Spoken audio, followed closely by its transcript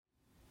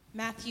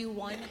Matthew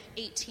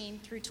 1:18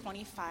 through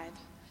 25.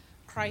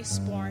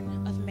 Christ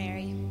born of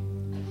Mary.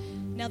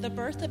 Now the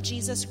birth of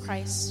Jesus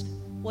Christ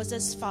was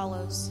as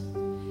follows.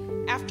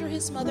 After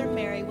his mother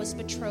Mary was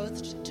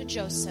betrothed to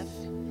Joseph,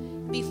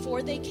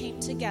 before they came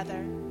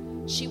together,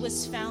 she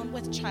was found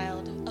with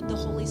child of the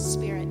Holy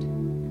Spirit.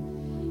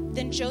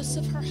 Then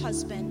Joseph, her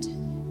husband,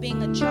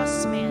 being a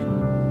just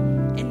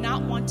man, and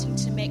not wanting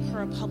to make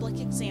her a public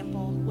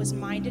example, was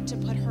minded to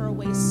put her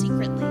away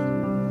secretly.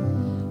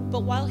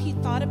 But while he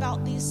thought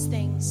about these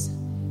things,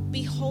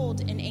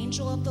 behold, an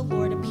angel of the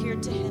Lord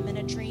appeared to him in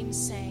a dream,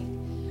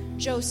 saying,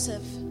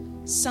 Joseph,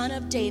 son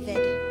of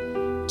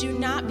David, do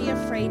not be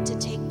afraid to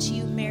take to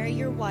you Mary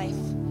your wife,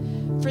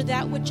 for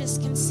that which is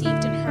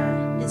conceived in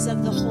her is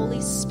of the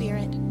Holy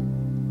Spirit.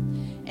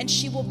 And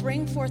she will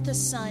bring forth a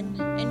son,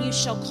 and you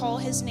shall call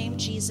his name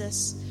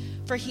Jesus,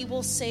 for he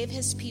will save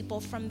his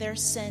people from their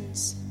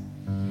sins.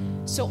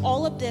 So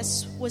all of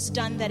this was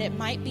done that it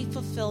might be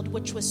fulfilled,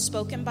 which was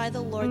spoken by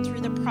the Lord through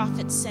the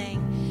prophet,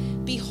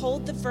 saying,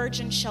 Behold, the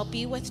virgin shall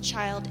be with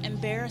child and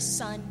bear a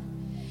son,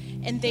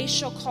 and they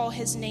shall call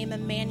his name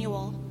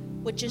Emmanuel,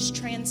 which is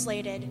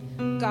translated,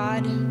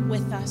 God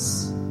with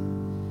us.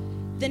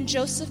 Then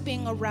Joseph,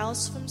 being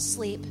aroused from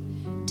sleep,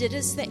 did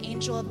as the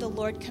angel of the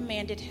Lord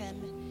commanded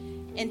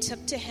him, and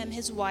took to him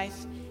his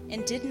wife,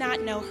 and did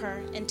not know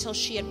her until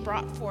she had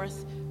brought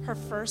forth her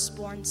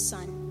firstborn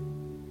son.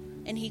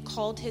 And he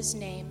called his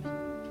name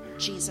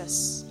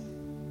Jesus.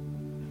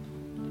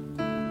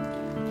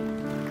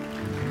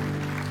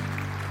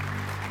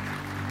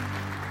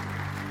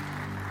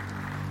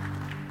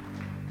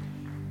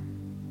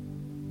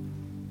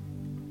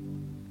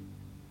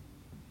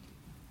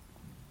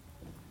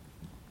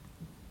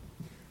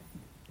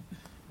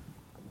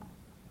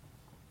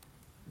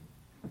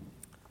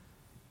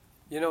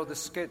 You know, the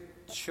skit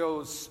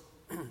shows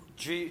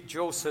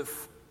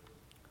Joseph,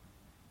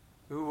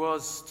 who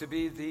was to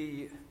be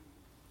the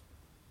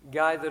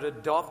guy that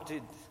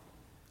adopted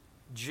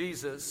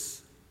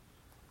Jesus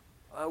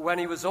when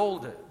he was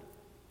older.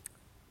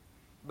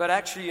 But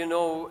actually, you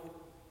know,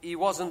 he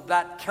wasn't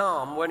that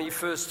calm when he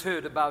first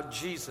heard about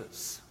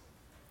Jesus.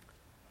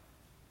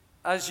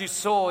 As you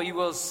saw, he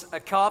was a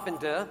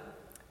carpenter,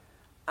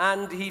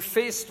 and he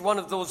faced one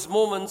of those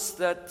moments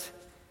that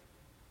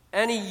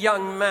any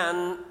young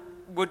man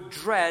would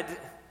dread,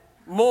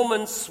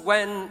 moments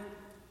when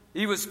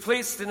he was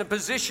placed in a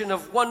position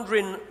of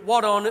wondering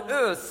what on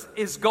earth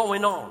is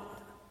going on.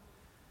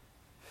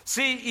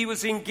 See, he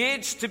was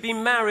engaged to be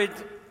married,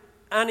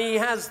 and he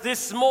has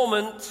this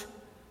moment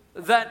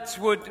that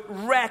would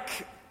wreck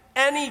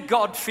any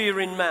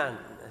God-fearing man.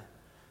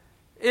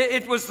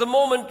 It was the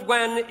moment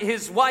when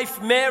his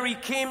wife Mary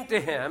came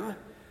to him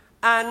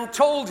and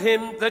told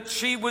him that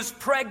she was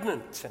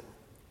pregnant.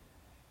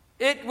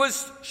 It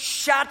was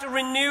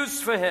shattering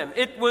news for him.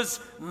 It was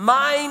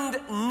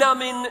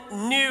mind-numbing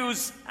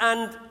news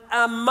and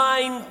a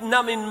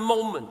mind-numbing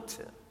moment.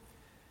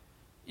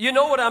 You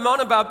know what I'm on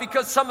about,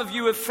 because some of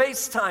you have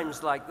faced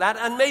times like that,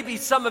 and maybe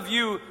some of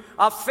you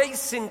are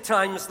facing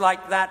times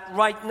like that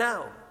right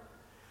now.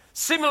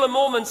 Similar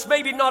moments,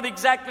 maybe not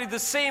exactly the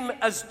same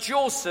as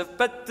Joseph,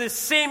 but the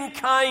same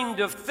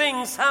kind of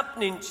things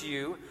happening to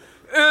you.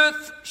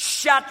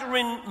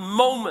 Earth-shattering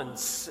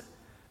moments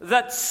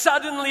that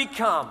suddenly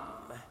come.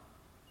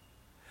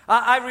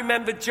 I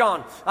remember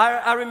John.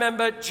 I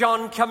remember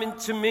John coming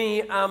to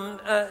me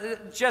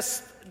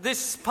just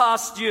this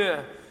past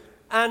year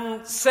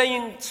and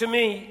saying to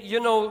me,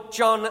 you know,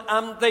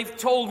 John, they've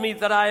told me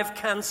that I have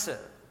cancer.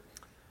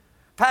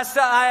 Pastor,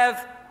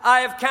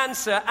 I have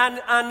cancer,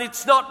 and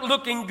it's not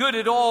looking good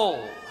at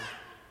all.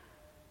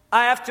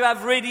 I have to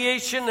have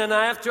radiation, and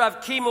I have to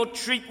have chemo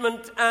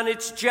treatment, and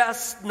it's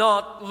just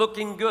not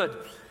looking good.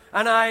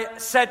 And I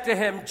said to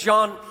him,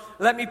 John,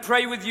 let me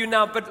pray with you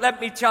now, but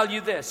let me tell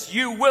you this.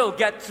 You will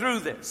get through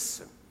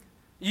this.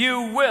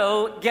 You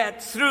will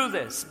get through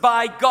this.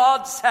 By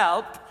God's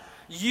help,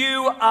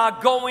 you are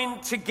going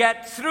to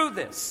get through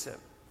this.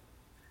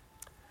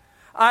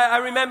 I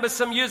remember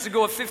some years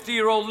ago a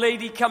 50-year-old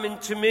lady coming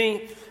to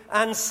me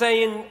and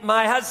saying,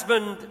 my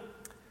husband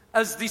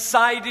has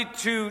decided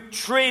to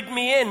trade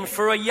me in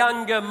for a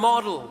younger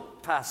model,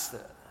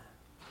 Pastor.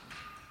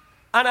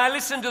 And I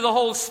listened to the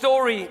whole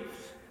story.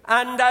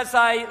 And as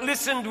I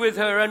listened with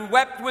her and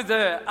wept with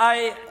her,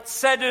 I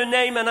said her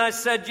name and I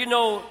said, you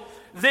know,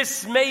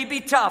 this may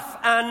be tough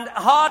and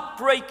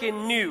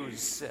heartbreaking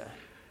news.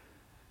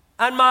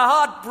 And my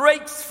heart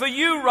breaks for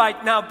you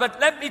right now,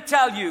 but let me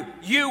tell you,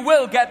 you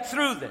will get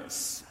through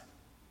this.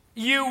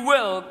 You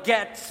will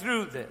get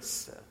through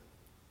this.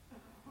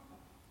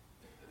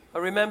 I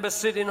remember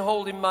sitting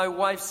holding my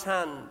wife's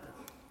hand.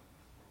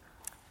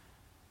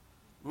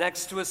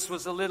 Next to us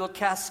was a little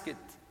casket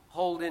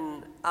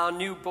holding our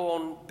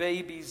newborn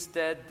baby's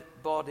dead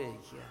body.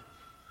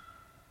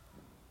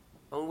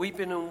 And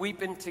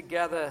weeping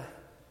together,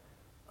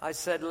 I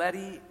said,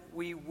 Letty,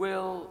 we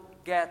will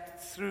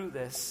get through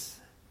this.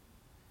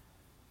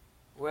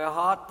 We're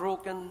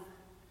heartbroken,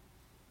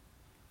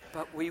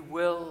 but we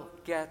will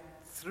get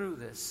through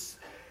this.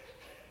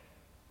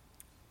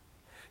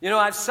 You know,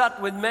 I've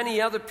sat with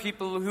many other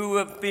people who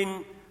have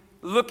been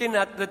looking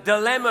at the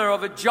dilemma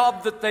of a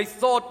job that they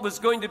thought was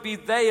going to be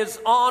theirs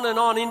on and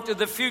on into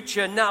the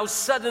future. Now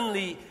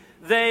suddenly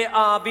they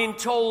are being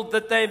told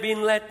that they've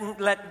been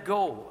let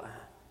go.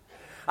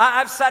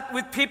 I've sat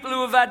with people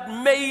who have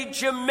had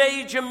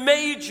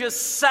major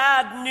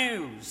sad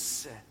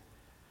news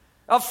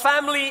of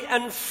family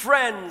and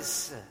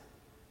friends.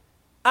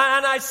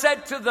 And I have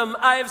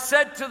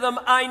said to them,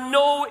 I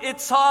know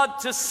it's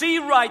hard to see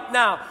right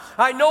now.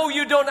 I know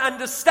you don't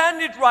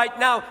understand it right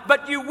now,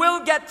 but you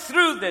will get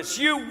through this.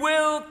 You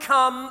will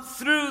come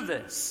through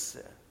this.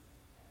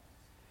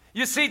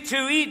 You see,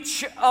 to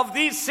each of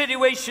these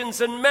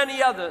situations and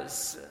many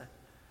others,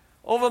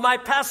 over my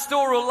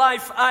pastoral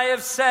life, I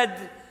have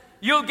said,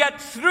 you'll get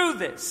through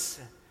this.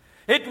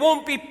 It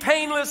won't be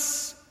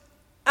painless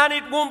and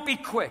it won't be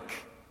quick.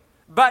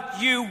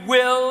 But you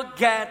will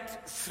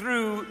get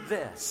through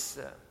this.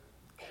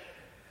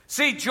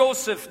 See,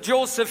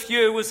 Joseph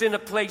here was in a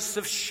place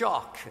of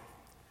shock.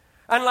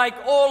 And like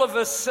all of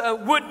us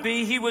would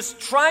be, he was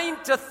trying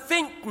to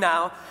think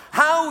now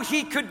how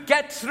he could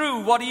get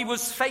through what he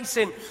was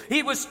facing.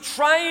 He was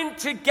trying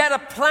to get a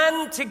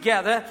plan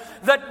together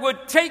that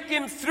would take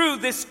him through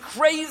this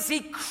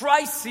crazy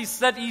crisis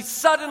that he's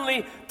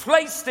suddenly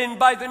placed in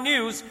by the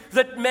news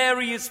that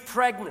Mary is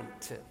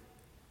pregnant.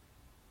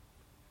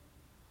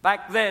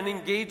 Back then,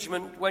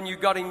 engagement, when you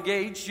got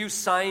engaged, you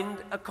signed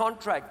a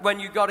contract. When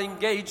you got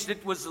engaged,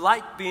 it was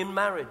like being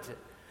married.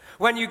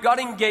 When you got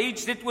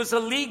engaged, it was a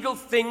legal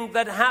thing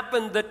that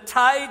happened that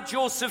tied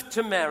Joseph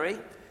to Mary.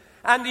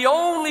 And the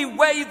only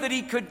way that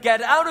he could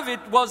get out of it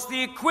was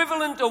the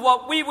equivalent of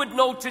what we would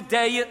know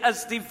today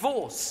as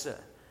divorce.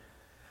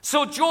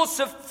 So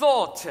Joseph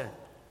thought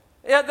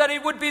that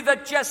it would be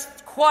that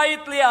just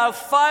quietly I'll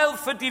file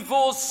for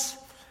divorce.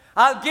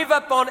 I'll give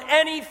up on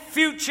any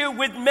future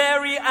with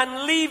Mary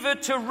and leave her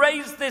to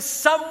raise this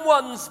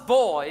someone's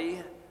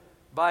boy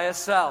by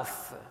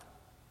herself.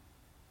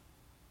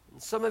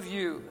 And some of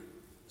you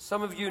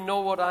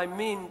know what I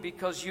mean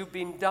because you've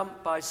been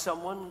dumped by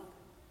someone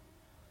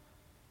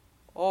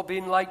or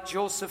been like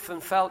Joseph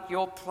and felt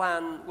your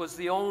plan was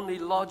the only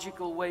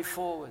logical way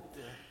forward.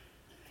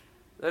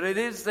 That it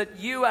is that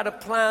you had a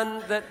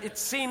plan that it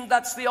seemed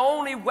that's the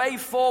only way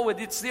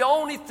forward. It's the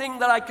only thing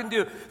that I can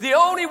do. The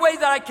only way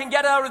that I can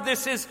get out of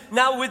this is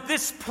now with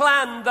this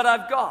plan that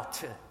I've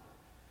got.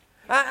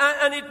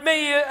 And it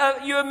may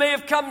you may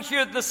have come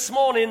here this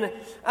morning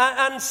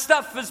and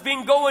stuff has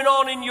been going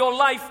on in your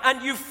life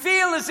and you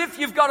feel as if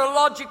you've got a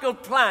logical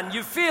plan.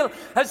 You feel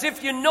as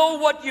if you know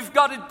what you've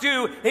got to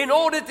do in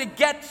order to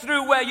get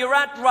through where you're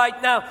at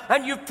right now.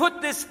 And you've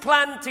put this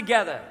plan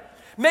together.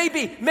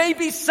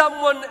 Maybe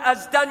someone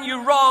has done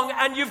you wrong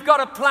and you've got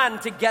a plan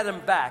to get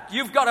them back.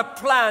 You've got a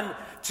plan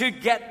to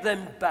get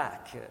them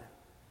back.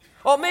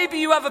 Or maybe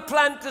you have a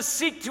plan to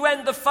seek to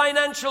end the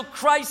financial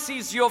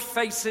crises you're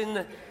facing.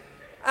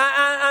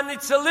 And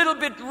it's a little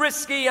bit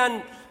risky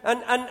and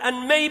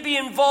maybe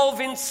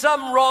involving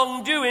some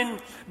wrongdoing.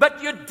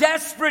 But you're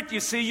desperate, you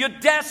see. You're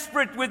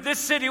desperate with this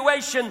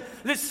situation,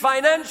 this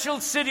financial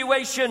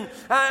situation.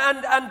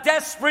 And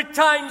desperate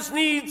times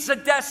needs a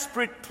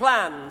desperate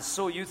plan,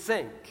 so you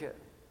think.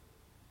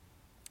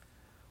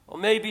 Or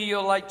maybe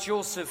you're like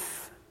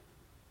Joseph.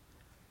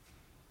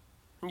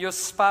 And your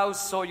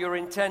spouse or your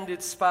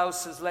intended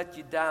spouse has let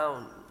you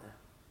down.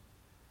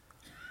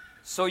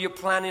 So you're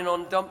planning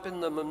on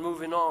dumping them and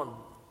moving on.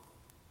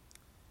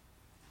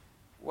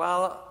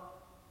 Well,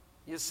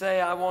 you say,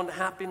 I want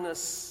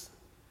happiness,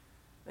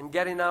 and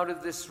getting out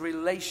of this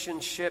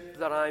relationship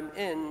that I'm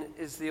in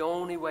is the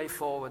only way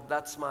forward.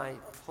 That's my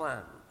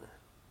plan.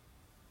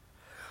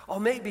 Or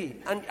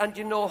maybe, and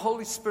you know,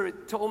 Holy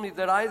Spirit told me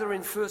that either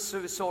in first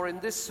service or in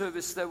this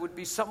service, there would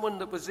be someone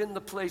that was in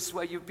the place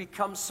where you've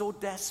become so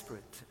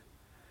desperate.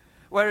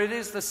 Where it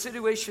is the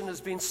situation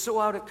has been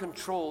so out of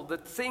control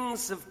that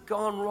things have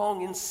gone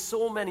wrong in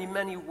so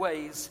many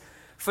ways.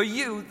 For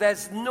you,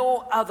 there's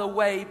no other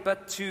way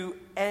but to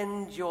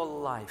end your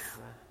life.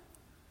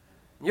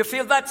 You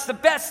feel that's the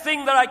best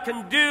thing that I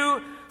can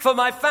do for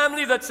my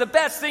family. That's the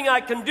best thing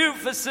I can do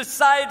for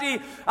society.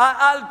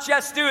 I'll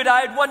just do it.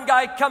 I had one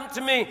guy come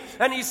to me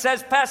and he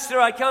says, Pastor,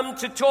 I come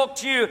to talk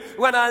to you.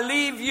 When I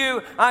leave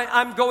you,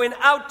 I'm going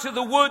out to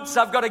the woods.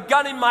 I've got a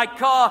gun in my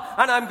car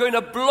and I'm going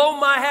to blow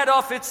my head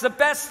off. It's the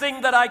best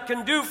thing that I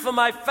can do for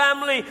my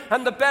family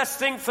and the best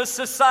thing for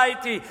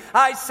society.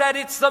 I said,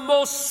 it's the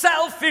most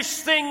selfish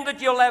thing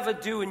that you'll ever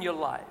do in your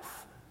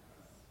life.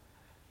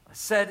 I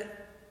said,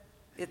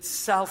 it's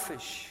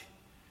selfish.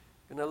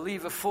 Going to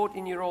leave a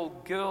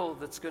 14-year-old girl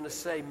that's going to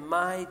say,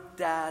 my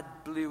dad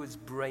blew his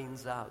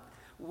brains out.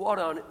 What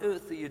on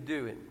earth are you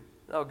doing?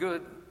 Oh,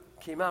 good.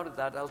 Came out of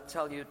that. I'll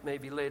tell you it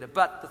maybe later.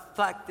 But the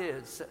fact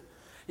is,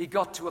 he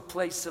got to a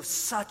place of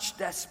such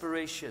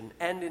desperation.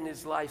 Ending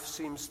his life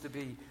seems to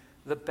be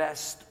the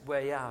best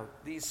way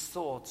out. These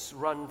thoughts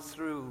run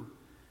through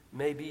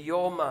maybe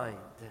your mind.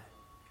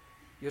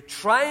 You're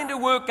trying to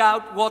work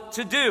out what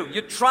to do.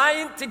 You're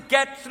trying to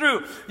get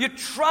through. You're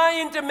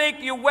trying to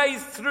make your way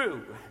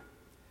through.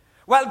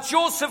 Well,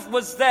 Joseph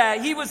was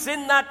there. He was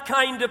in that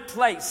kind of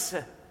place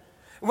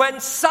when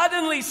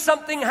suddenly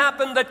something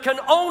happened that can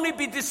only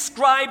be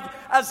described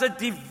as a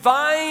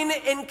divine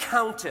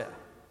encounter.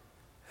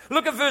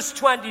 Look at verse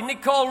 20.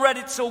 Nicole read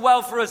it so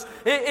well for us.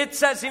 It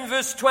says in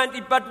verse 20,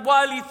 "But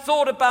while he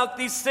thought about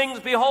these things,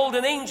 behold,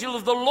 an angel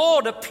of the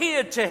Lord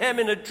appeared to him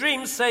in a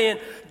dream, saying,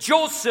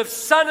 'Joseph,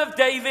 son of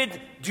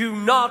David, do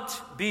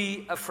not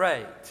be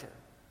afraid.'"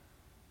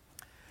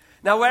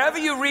 Now, wherever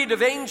you read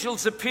of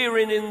angels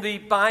appearing in the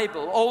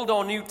Bible, Old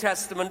or New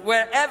Testament,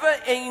 wherever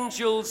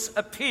angels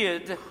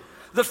appeared,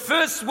 the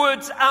first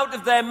words out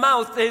of their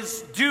mouth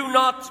is, "Do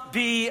not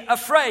be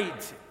afraid."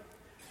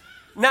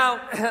 Now,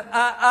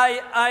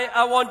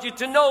 I want you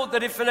to know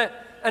that if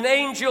an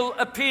angel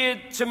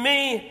appeared to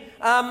me,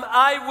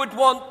 I would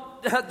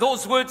want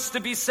those words to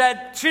be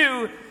said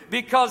too,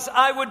 because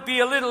I would be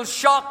a little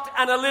shocked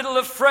and a little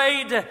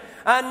afraid.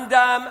 And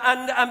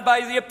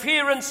by the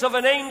appearance of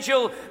an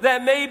angel, there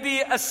may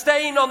be a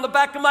stain on the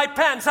back of my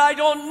pants. I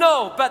don't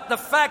know, but the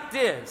fact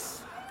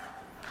is,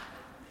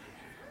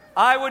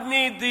 I would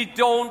need the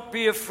 "don't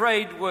be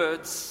afraid"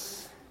 words.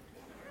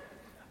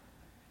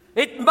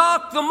 It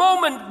marked the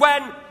moment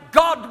when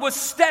God was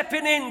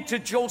stepping into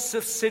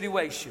Joseph's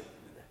situation.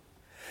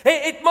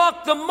 It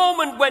marked the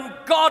moment when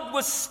God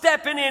was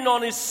stepping in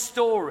on his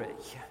story.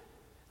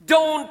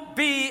 Don't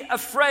be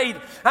afraid.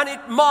 And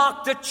it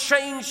marked a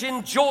change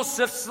in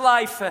Joseph's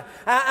life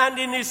and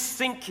in his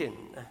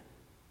thinking.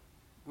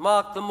 It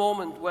marked the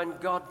moment when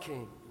God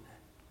came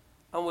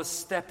and was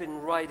stepping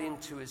right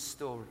into his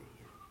story.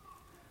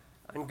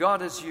 And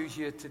God has you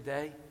here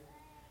today.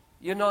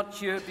 You're not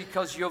here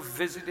because you're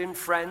visiting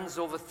friends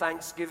over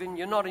Thanksgiving.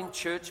 You're not in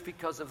church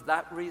because of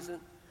that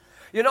reason.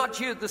 You're not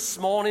here this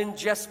morning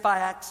just by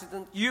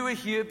accident. You are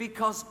here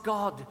because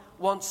God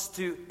wants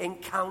to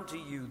encounter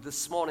you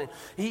this morning.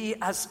 He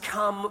has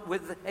come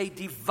with a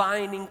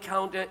divine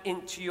encounter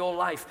into your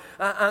life.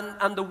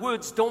 And the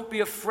words "don't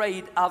be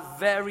afraid" are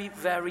very,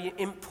 very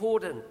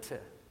important.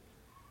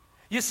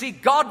 You see,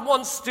 God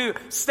wants to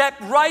step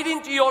right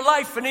into your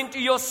life and into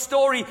your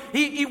story.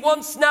 He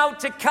wants now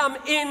to come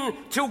in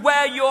to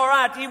where you're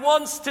at. He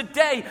wants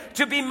today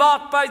to be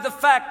marked by the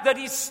fact that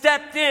He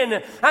stepped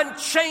in and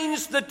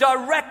changed the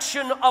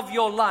direction of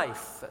your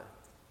life.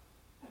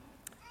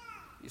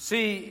 You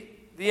see,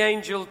 the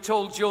angel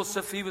told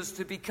Joseph he was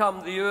to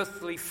become the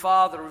earthly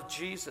father of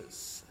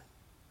Jesus.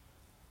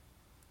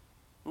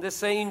 And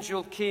this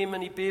angel came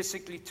and he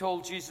basically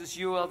told Jesus,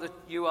 you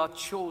are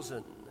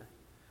chosen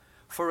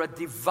for a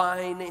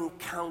divine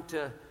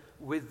encounter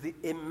with the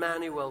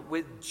Emmanuel,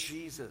 with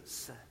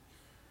Jesus.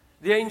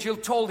 The angel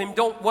told him,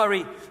 don't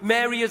worry,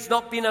 Mary has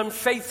not been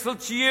unfaithful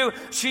to you.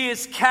 She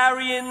is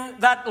carrying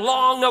that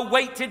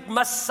long-awaited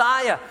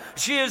Messiah.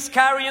 She is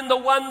carrying the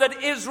one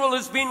that Israel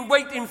has been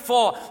waiting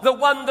for, the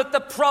one that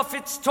the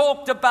prophets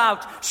talked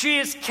about. She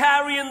is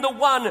carrying the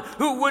one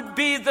who would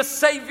be the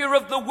Savior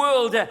of the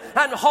world,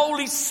 and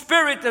Holy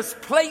Spirit has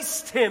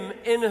placed him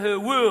in her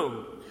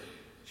womb.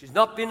 She's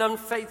not been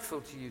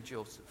unfaithful to you,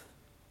 Joseph.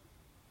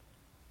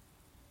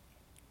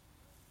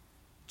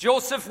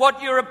 Joseph,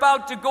 what you're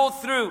about to go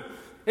through,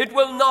 it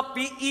will not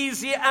be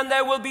easy, and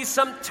there will be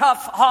some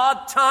tough,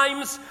 hard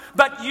times,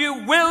 but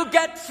you will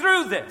get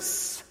through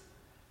this.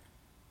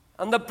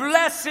 And the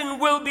blessing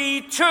will be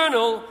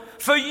eternal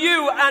for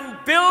you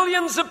and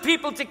billions of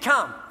people to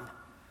come.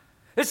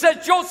 It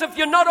says, Joseph,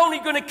 you're not only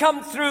going to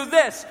come through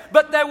this,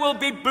 but there will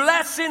be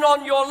blessing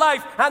on your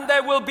life, and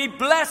there will be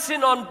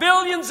blessing on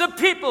billions of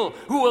people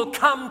who will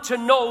come to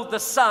know the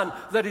Son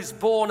that is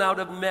born out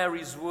of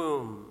Mary's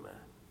womb.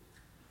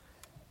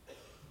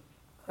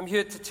 I'm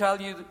here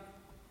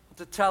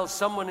to tell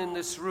someone in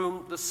this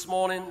room this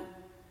morning,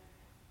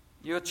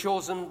 you're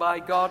chosen by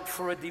God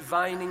for a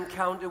divine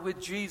encounter with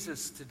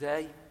Jesus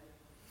today.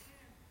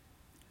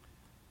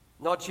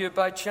 Not here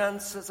by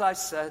chance, as I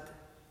said.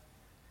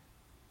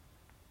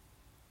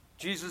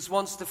 Jesus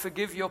wants to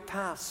forgive your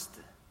past,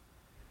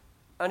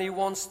 and He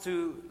wants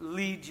to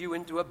lead you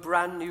into a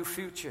brand new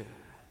future.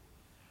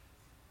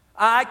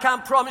 I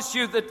can't promise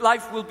you that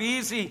life will be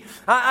easy.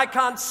 I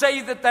can't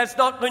say that there's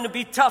not going to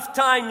be tough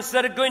times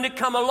that are going to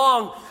come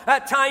along,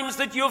 at times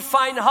that you'll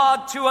find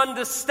hard to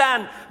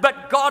understand.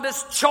 But God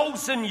has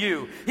chosen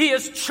you. He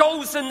has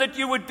chosen that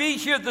you would be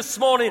here this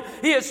morning.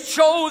 He has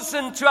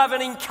chosen to have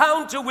an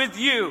encounter with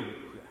you.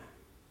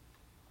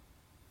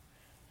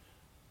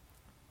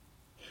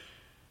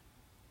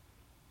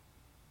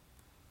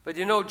 But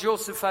you know,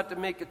 Joseph had to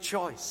make a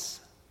choice.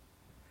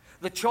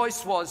 The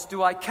choice was,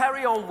 do I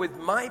carry on with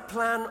my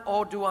plan,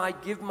 or do I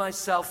give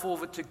myself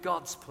over to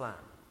God's plan?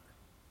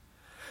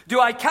 Do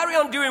I carry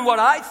on doing what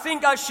I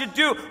think I should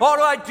do, or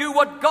do I do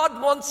what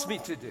God wants me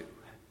to do?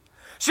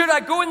 Should I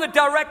go in the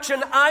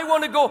direction I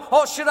want to go,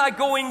 or should I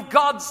go in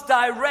God's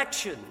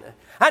direction?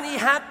 And he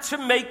had to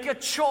make a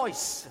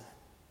choice.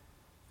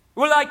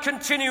 Will I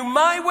continue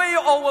my way,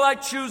 or will I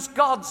choose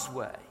God's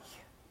way?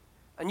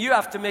 And you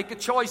have to make a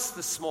choice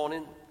this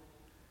morning.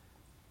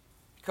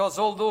 Because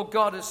although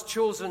God has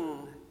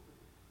chosen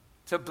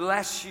to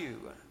bless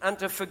you and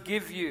to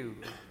forgive you,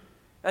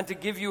 and to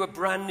give you a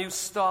brand new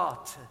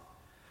start.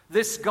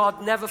 This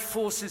God never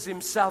forces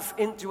himself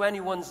into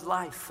anyone's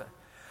life.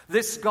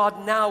 This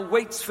God now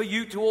waits for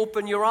you to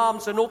open your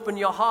arms and open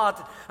your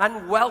heart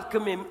and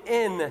welcome him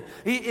in.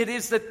 It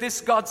is that this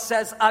God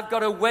says, I've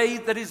got a way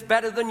that is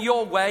better than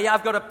your way.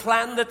 I've got a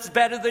plan that's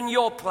better than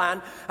your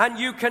plan. And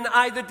you can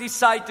either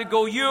decide to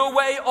go your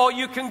way or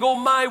you can go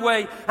my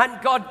way.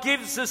 And God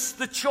gives us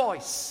the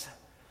choice.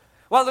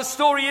 Well, the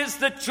story is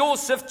that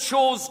Joseph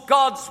chose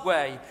God's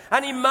way.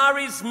 And he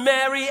marries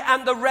Mary,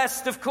 and the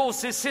rest, of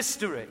course, is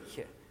history.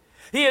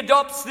 He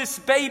adopts this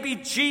baby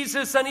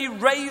Jesus and he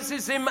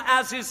raises him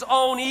as his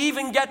own. He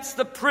even gets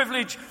the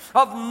privilege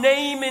of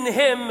naming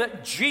him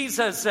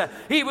Jesus.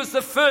 He was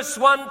the first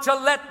one to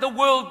let the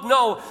world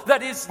know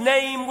that his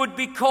name would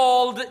be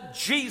called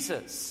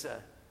Jesus.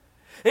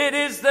 It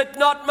is that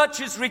not much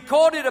is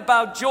recorded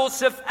about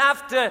Joseph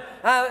after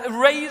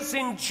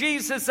raising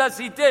Jesus as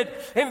he did.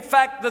 In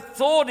fact, the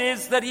thought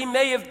is that he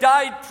may have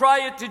died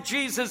prior to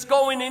Jesus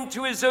going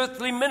into his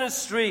earthly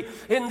ministry.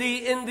 In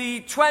the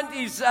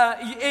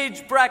 20s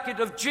age bracket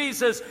of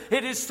Jesus,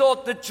 it is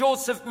thought that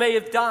Joseph may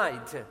have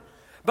died.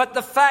 But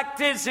the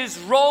fact is, his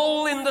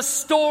role in the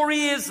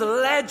story is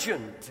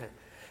legend.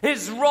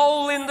 His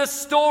role in the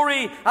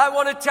story, I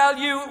want to tell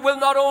you, will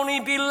not only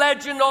be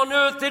legend on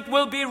earth, it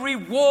will be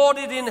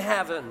rewarded in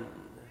heaven.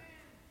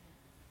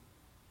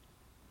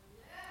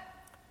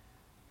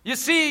 You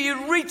see, he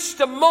reached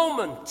a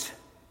moment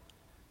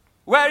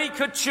where he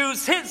could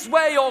choose his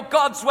way or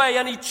God's way,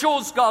 and he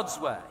chose God's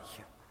way.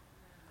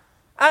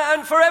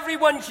 And for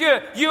everyone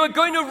here, you are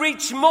going to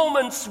reach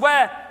moments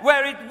where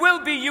it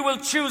will be you will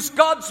choose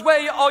God's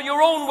way or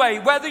your own way.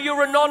 Whether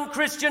you're a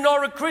non-Christian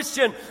or a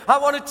Christian, I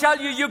want to tell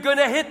you, you're going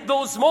to hit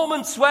those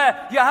moments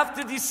where you have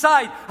to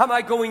decide, am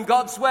I going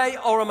God's way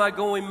or am I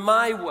going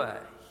my way?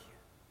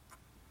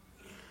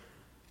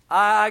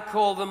 I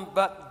call them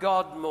but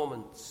God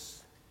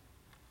moments.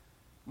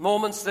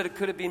 Moments that it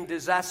could have been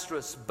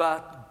disastrous,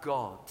 but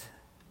God.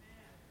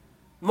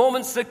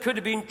 Moments that could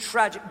have been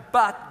tragic,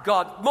 but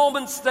God.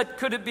 Moments that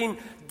could have been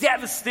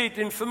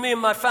devastating for me and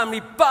my family,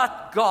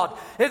 but God.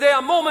 There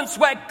are moments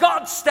where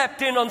God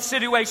stepped in on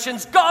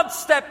situations. God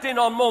stepped in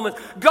on moments.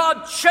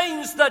 God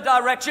changed the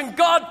direction.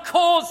 God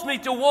caused me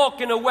to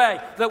walk in a way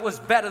that was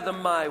better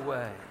than my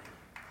way.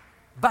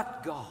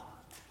 But God.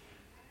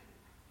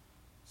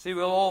 See,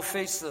 we'll all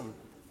face them.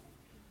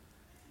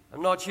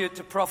 I'm not here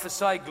to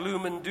prophesy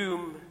gloom and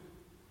doom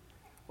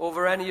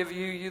over any of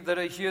you that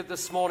are here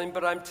this morning,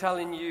 but I'm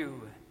telling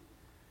you,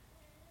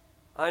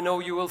 I know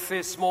you will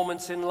face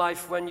moments in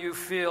life when you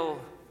feel,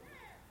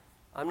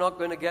 I'm not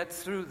going to get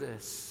through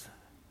this.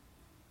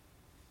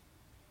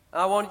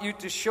 I want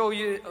to show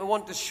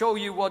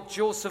you what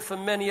Joseph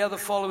and many other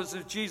followers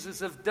of Jesus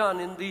have done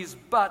in these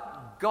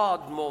but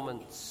God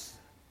moments.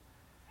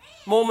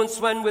 Moments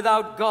when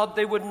without God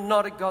they would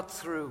not have got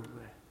through.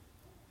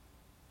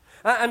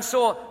 And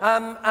so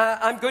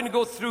I'm going to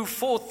go through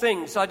 4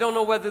 things. I don't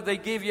know whether they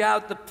gave you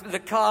out the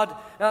card.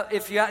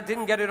 If you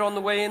didn't get it on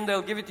the way in,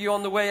 they'll give it to you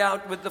on the way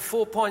out with the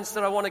 4 points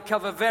that I want to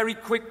cover very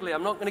quickly.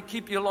 I'm not going to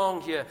keep you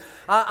long here.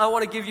 I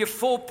want to give you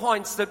 4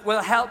 points that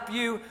will help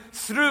you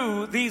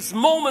through these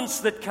moments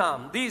that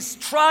come, these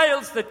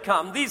trials that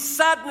come, these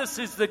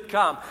sadnesses that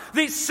come,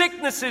 these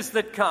sicknesses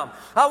that come.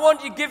 I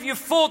want to give you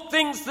 4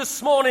 things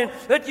this morning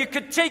that you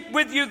could take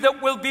with you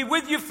that will be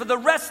with you for the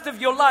rest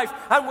of your life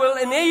and will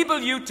enable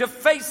you to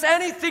face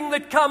anything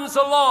that comes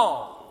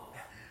along.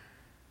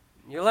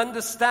 You'll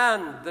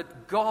understand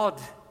that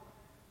God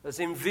has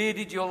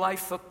invaded your life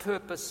for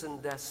purpose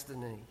and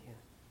destiny.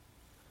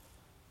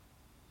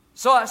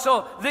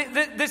 So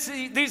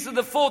these are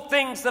the 4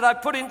 things that I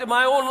put into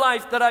my own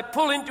life, that I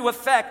pull into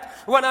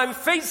effect when I'm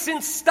facing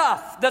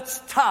stuff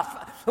that's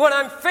tough, when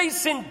I'm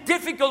facing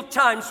difficult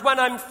times, when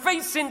I'm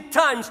facing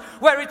times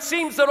where it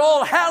seems that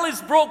all hell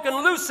is broken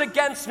loose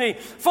against me.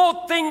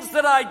 4 things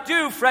that I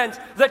do, friends,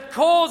 that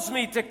cause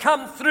me to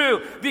come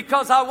through,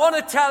 because I want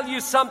to tell you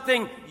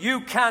something,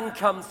 you can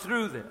come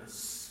through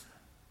this.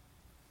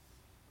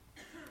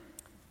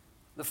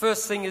 The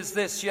first thing is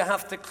this: you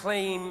have to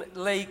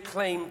lay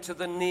claim to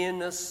the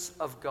nearness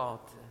of God.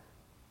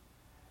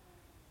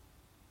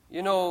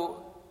 You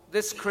know,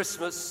 this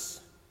Christmas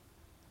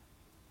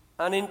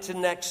and into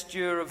next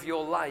year of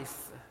your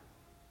life,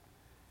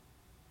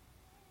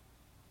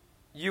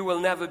 you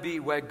will never be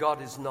where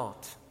God is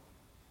not.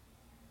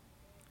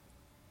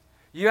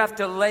 You have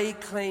to lay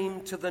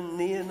claim to the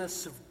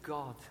nearness of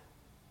God.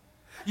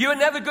 You're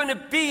never going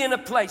to be in a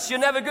place, you're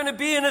never going to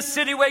be in a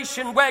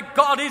situation where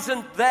God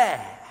isn't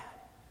there.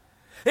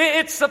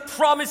 It's the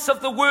promise of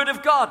the Word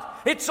of God.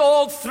 It's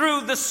all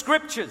through the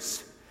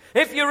Scriptures.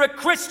 If you're a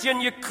Christian,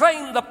 you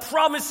claim the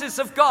promises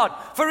of God.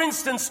 For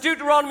instance,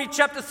 Deuteronomy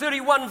chapter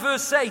 31,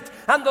 verse 8,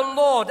 and the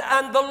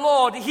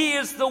Lord, He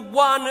is the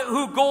one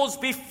who goes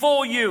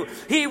before you.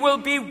 He will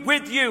be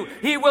with you.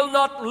 He will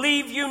not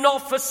leave you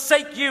nor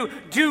forsake you.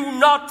 Do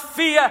not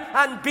fear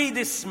and be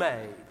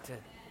dismayed.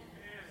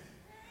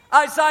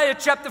 Isaiah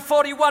chapter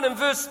 41 and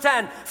verse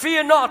 10.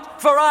 Fear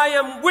not, for I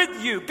am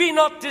with you. Be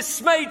not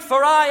dismayed,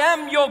 for I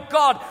am your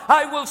God.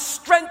 I will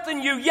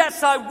strengthen you.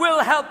 Yes, I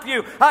will help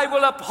you. I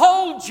will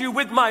uphold you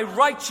with my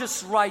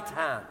righteous right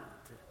hand.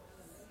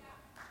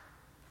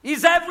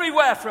 He's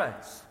everywhere,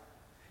 friends.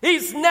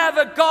 He's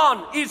never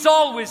gone. He's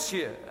always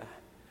here.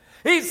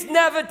 He's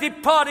never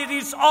departed.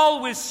 He's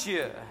always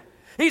here.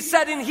 He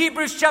said in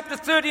Hebrews chapter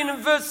 13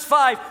 and verse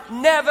 5,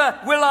 never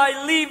will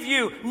I leave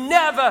you,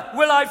 never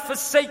will I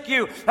forsake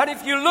you. And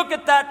if you look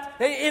at that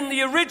in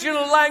the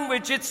original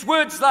language, it's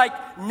words like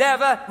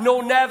never, no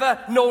never,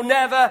 no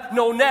never,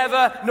 no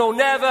never, no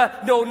never,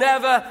 no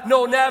never,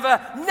 no never.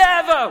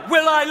 Never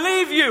will I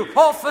leave you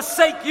or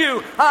forsake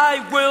you.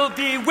 I will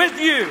be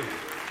with you.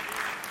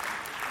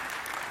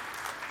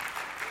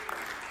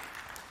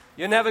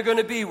 You're never going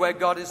to be where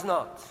God is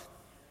not.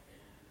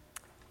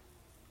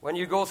 When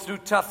you go through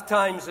tough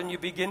times and you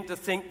begin to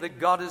think that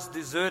God has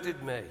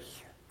deserted me,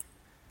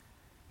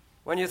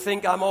 when you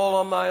think I'm all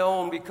on my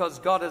own because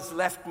God has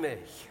left me,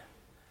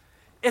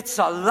 it's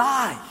a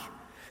lie.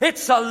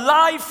 It's a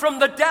lie from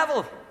the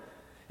devil.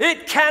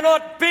 It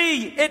cannot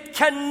be, it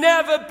can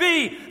never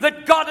be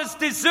that God has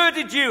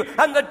deserted you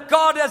and that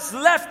God has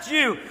left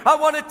you. I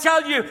want to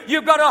tell you,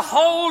 you've got to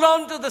hold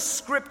on to the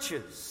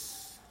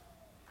scriptures.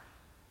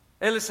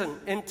 Hey, listen,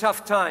 in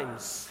tough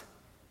times,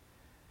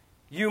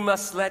 you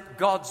must let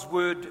God's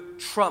word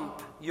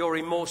trump your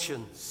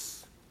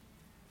emotions.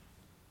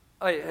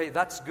 Hey,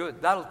 that's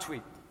good. That'll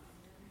tweet.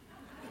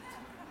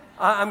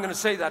 I'm going to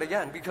say that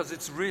again because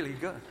it's really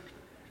good.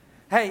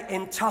 Hey,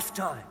 in tough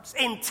times,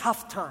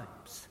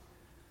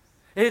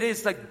 it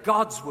is that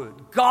God's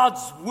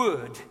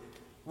word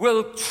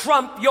will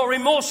trump your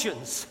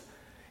emotions.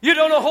 You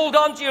don't hold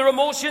on to your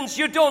emotions.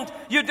 You don't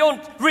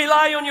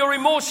rely on your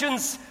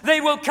emotions.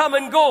 They will come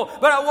and go.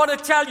 But I want to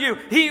tell you,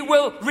 He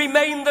will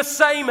remain the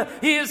same.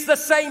 He is the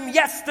same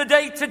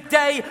yesterday,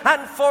 today,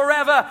 and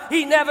forever.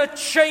 He never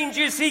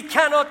changes. He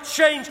cannot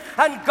change.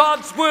 And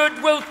God's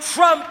word will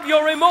trump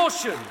your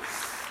emotions.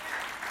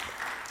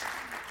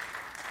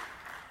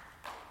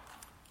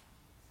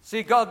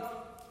 See,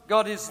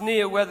 God is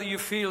near whether you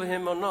feel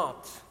Him or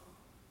not.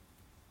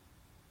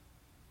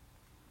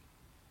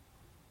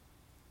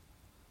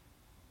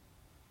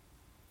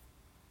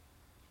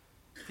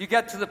 You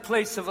get to the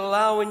place of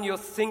allowing your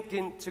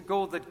thinking to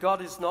go that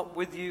God is not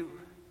with you.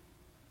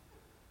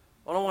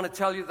 And I want to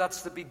tell you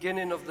that's the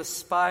beginning of the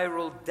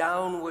spiral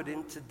downward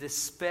into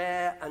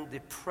despair and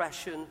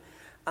depression,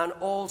 and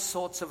all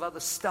sorts of other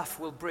stuff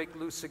will break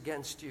loose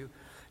against you.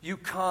 You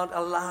can't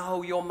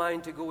allow your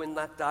mind to go in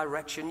that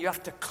direction. You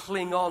have to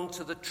cling on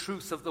to the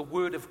truth of the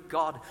Word of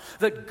God,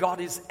 that God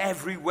is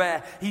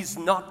everywhere. He's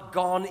not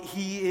gone.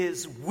 He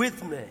is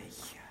with me.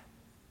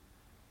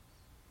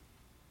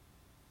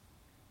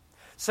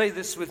 Say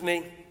this with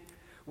me.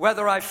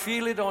 Whether I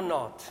feel it or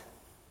not,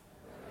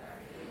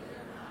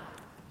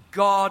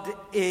 God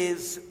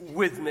is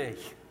with me.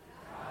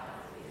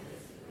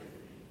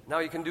 Now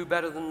you can do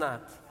better than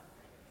that.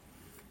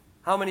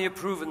 How many have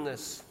proven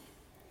this?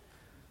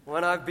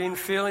 When I've been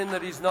feeling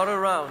that He's not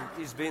around,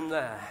 He's been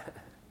there.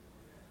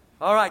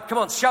 All right, come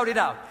on, shout it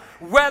out.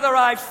 Whether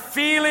I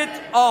feel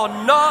it or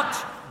not,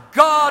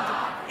 God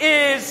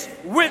is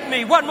with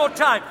me. One more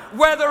time.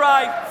 Whether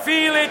I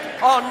feel it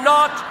or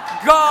not,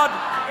 God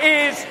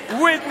is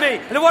with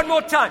me. And one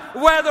more time.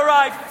 Whether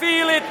I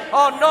feel it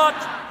or not,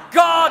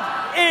 God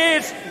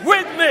is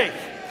with me.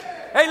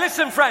 Hey,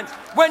 listen, friends.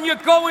 When you're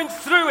going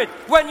through it,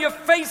 when you're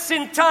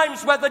facing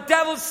times where the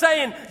devil's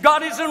saying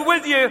God isn't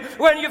with you,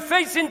 when you're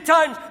facing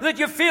times that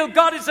you feel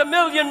God is a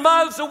million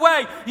miles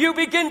away, you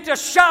begin to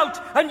shout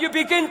and you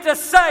begin to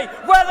say,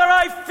 whether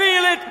I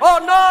feel it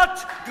or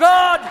not,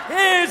 God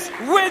is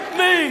with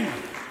me.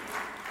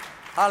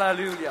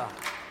 Hallelujah.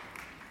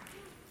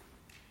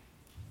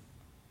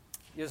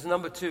 Here's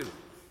number 2.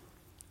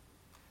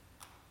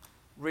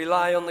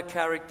 Rely on the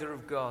character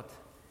of God.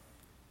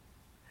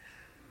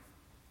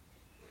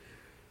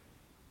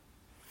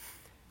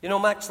 You know,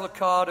 Max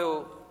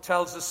Lucado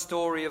tells the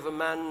story of a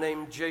man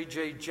named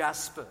J.J.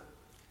 Jasper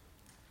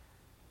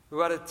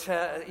who had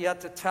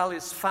to tell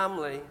his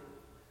family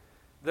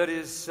that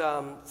his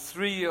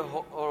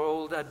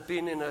 3-year-old had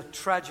been in a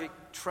tragic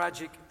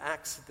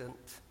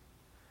accident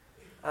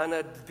and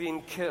had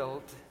been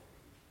killed.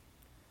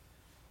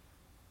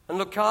 And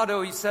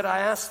Lucado, he said, I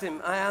asked him,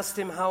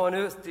 how on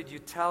earth did you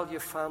tell your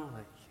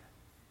family?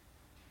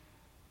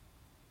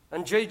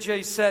 And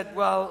J.J. said,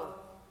 well,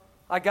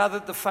 I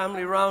gathered the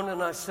family round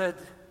and I said,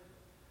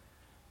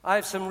 I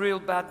have some real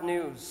bad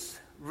news.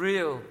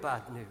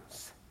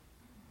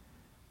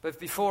 But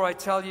before I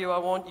tell you, I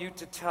want you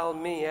to tell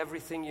me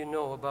everything you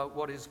know about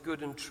what is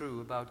good and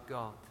true about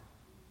God.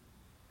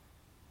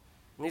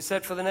 And he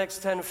said for the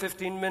next 10 or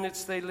 15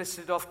 minutes, they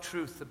listed off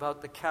truth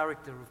about the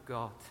character of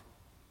God.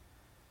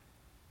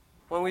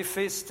 When we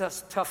face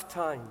tough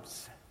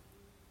times,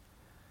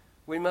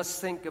 we must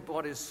think of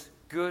what is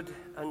good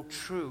and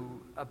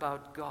true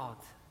about God.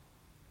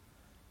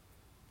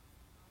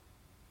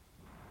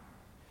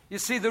 You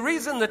see, the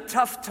reason that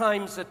tough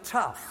times are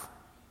tough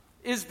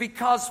is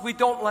because we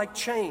don't like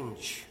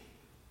change.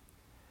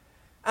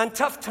 And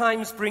tough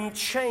times bring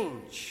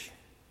change.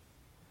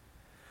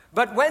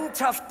 But when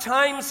tough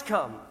times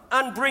come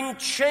and bring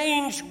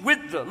change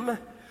with them,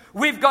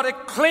 we've got to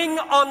cling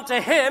on to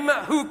Him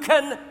who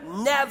can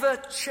never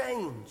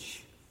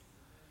change.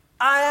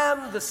 I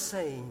am the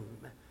same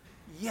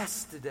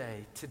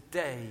yesterday,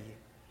 today,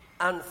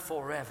 and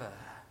forever.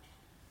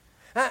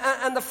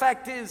 And the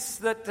fact is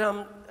that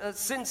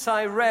since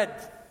I read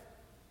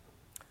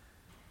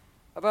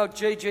about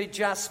J.J.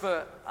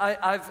 Jasper,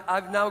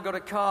 I've now got a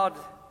card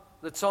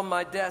that's on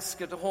my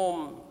desk at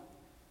home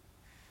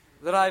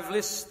that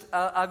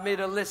I've made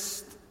a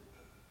list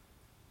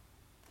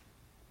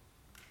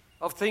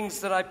of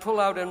things that I pull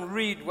out and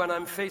read when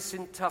I'm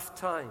facing tough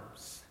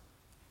times.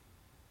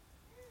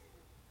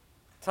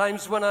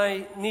 Times when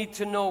I need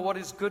to know what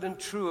is good and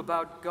true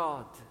about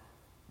God.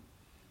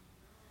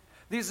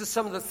 These are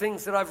some of the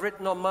things that I've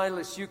written on my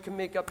list. You can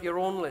make up your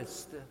own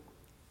list.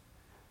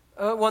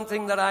 One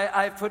thing that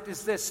I've put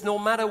is this: no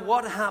matter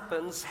what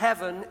happens,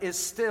 heaven is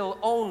still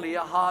only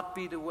a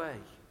heartbeat away.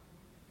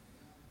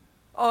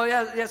 Oh,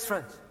 yes,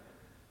 friends.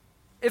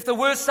 If the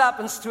worst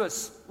happens to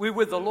us, we're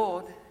with the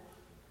Lord.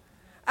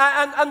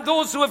 And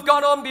those who have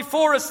gone on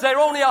before us, they're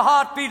only a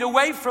heartbeat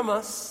away from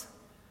us.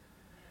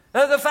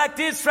 The fact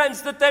is,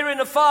 friends, that they're in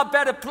a far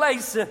better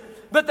place,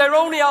 but they're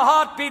only a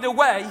heartbeat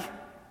away.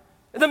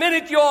 The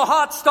minute your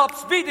heart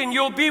stops beating,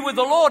 you'll be with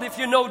the Lord if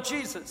you know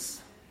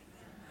Jesus.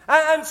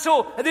 And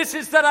so this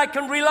is that I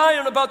can rely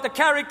on about the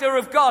character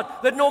of God,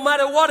 that no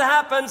matter what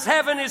happens,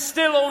 heaven is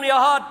still only a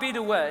heartbeat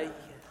away.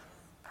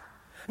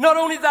 Not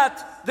only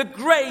that, the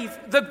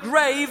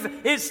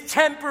grave is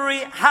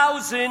temporary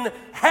housing.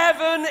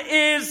 Heaven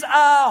is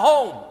our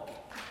home.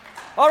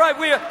 All right,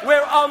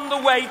 we're on the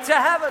way to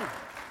heaven.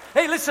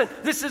 Hey, listen,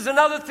 this is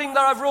another thing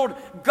that I've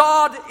wrote.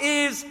 God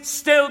is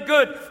still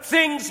good.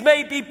 Things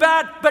may be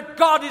bad, but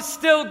God is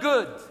still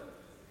good.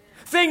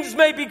 Things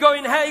may be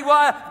going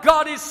haywire.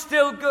 God is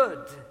still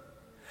good.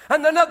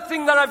 And another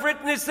thing that I've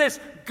written is this: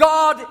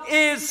 God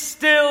is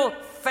still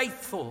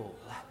faithful.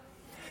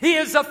 He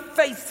is a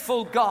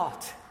faithful God.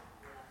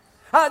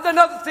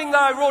 Another thing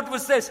that I wrote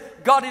was this: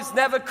 God is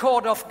never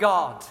caught off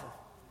guard.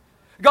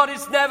 God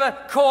is never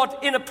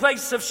caught in a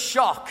place of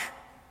shock.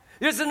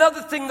 Here's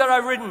another thing that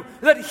I've written,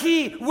 that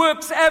He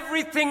works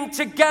everything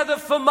together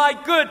for my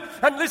good.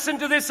 And listen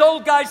to this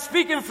old guy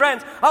speaking,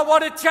 friends. I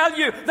want to tell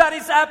you that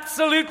is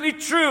absolutely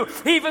true.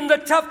 Even the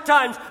tough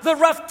times, the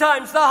rough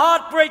times, the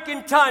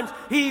heartbreaking times,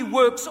 He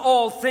works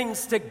all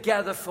things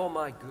together for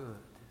my good.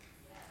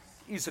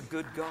 He's a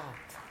good God.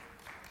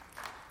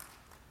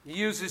 He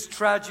uses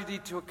tragedy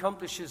to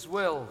accomplish His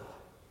will.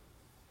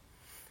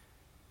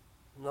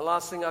 And the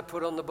last thing I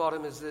put on the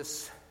bottom is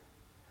this: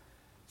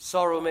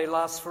 sorrow may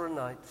last for a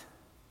night,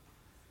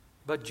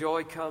 but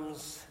joy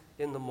comes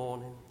in the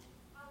morning.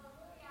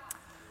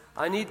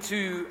 I need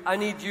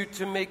you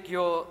to make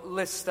your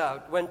list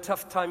out when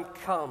tough time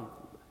comes,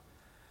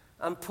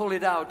 and pull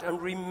it out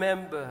and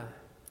remember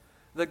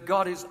that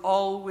God is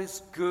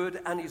always good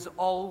and He's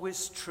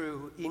always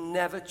true. He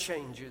never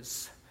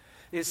changes.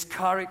 His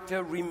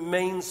character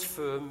remains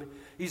firm.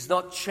 He's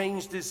not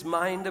changed His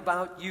mind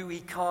about you. He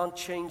can't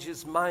change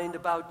His mind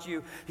about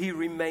you. He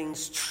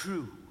remains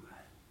true.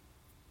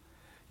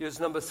 Here's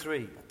number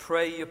 3.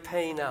 Pray your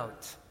pain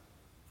out.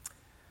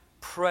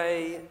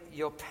 Pray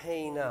your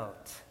pain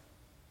out.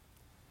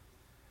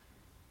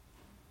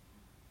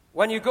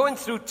 When you're going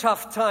through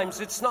tough times,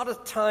 it's not a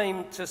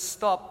time to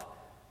stop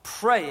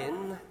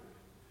praying.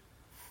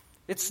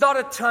 It's not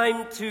a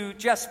time to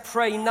just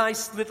pray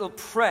nice little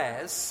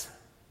prayers.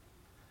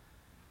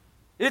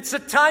 It's a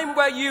time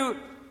where you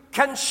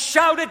can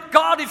shout at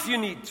God if you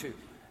need to.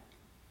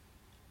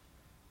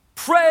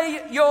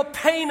 Pray your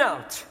pain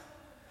out.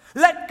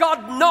 Let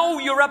God know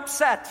you're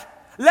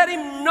upset. Let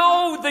Him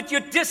know that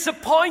you're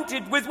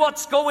disappointed with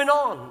what's going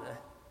on.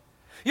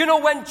 You know,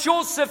 when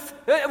Joseph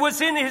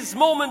was in his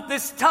moment,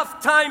 this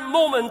tough time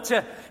moment,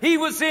 he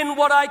was in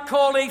what I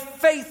call a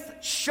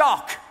faith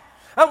shock.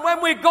 And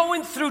when we're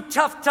going through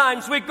tough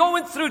times, we're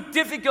going through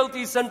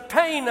difficulties and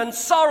pain and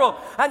sorrow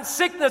and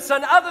sickness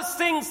and other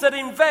things that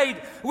invade,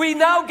 we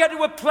now get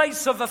to a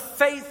place of a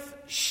faith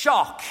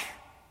shock.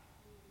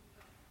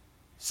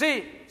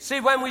 See,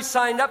 when we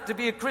signed up to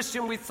be a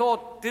Christian, we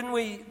thought, didn't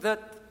we,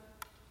 that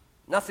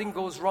nothing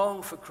goes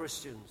wrong for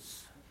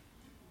Christians.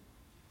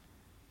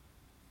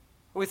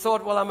 We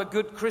thought, well, I'm a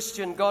good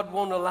Christian, God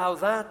won't allow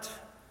that,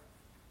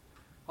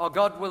 or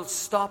God will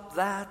stop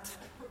that.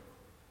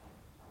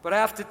 But I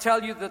have to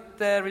tell you that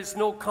there is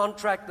no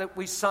contract that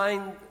we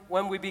signed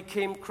when we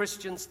became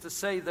Christians to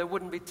say there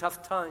wouldn't be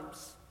tough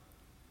times.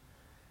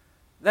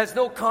 There's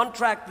no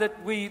contract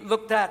that we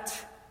looked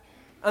at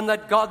and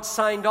that God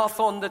signed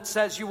off on that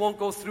says you won't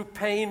go through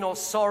pain or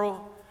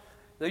sorrow,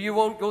 that you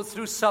won't go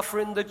through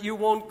suffering, that you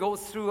won't go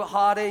through a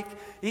heartache.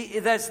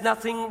 There's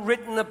nothing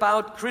written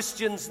about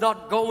Christians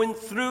not going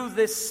through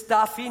this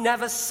stuff. He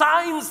never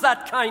signs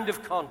that kind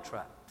of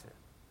contract.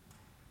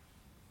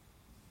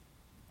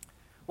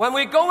 When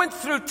we're going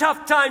through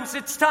tough times,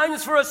 it's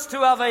times for us to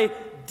have a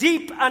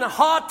deep and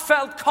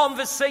heartfelt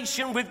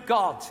conversation with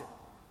God.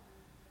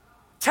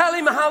 Tell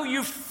him how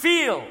you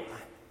feel.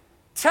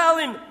 Tell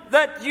him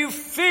that you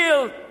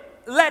feel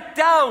let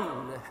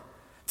down.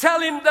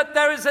 Tell him that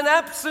there is an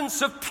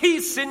absence of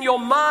peace in your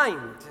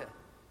mind.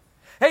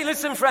 Hey,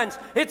 listen, friends,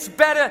 it's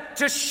better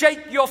to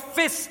shake your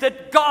fist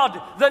at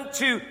God than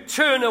to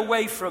turn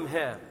away from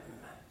him.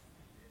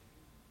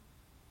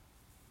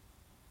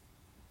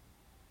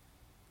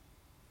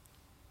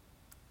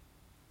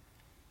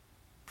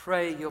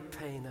 Pray your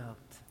pain out.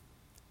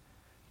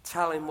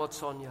 Tell him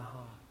what's on your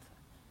heart.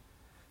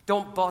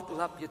 Don't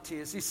bottle up your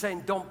tears. He's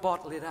saying don't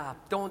bottle it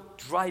up. Don't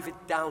drive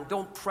it down.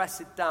 Don't press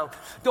it down.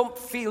 Don't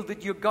feel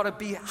that you've got to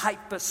be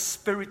hyper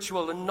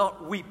spiritual and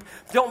not weep.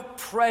 Don't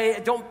pray.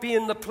 Don't be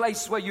in the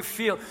place where you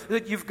feel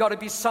that you've got to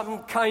be some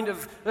kind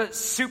of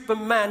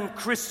Superman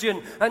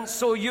Christian. And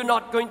so you're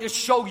not going to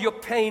show your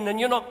pain, and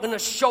you're not going to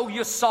show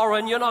your sorrow,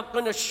 and you're not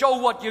going to show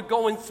what you're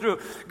going through.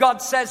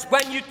 God says,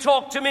 when you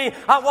talk to me,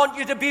 I want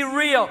you to be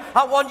real.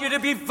 I want you to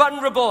be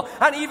vulnerable.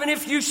 And even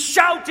if you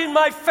shout in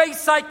my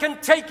face, I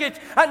can take it.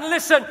 And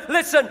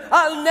listen,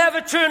 I'll never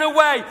turn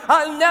away.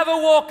 I'll never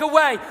walk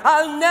away.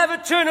 I'll never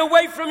turn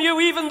away from you.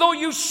 Even though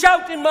you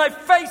shout in my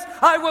face,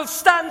 I will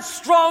stand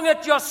strong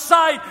at your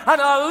side,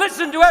 and I'll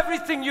listen to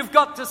everything you've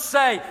got to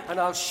say, and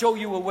I'll show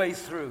you a way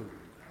through.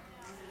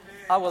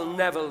 I will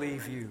never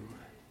leave you.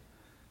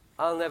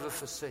 I'll never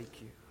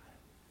forsake you.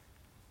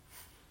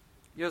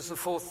 Here's the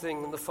fourth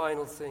thing and the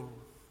final thing.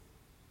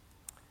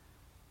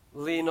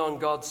 Lean on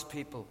God's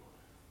people.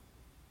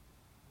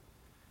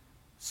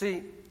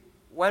 See,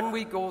 when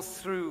we go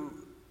through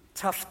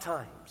tough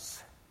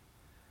times,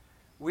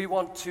 we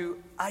want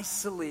to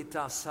isolate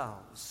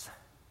ourselves.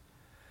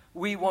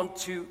 We want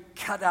to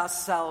cut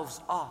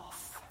ourselves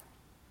off.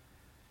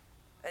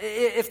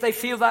 If they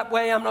feel that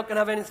way, I'm not going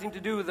to have anything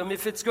to do with them.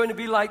 If it's going to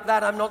be like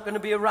that, I'm not going to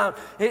be around.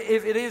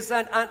 If it is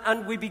that,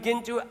 and we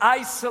begin to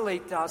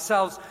isolate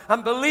ourselves,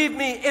 and believe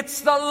me,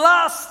 it's the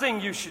last thing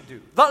you should do.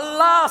 The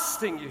last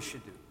thing you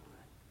should do.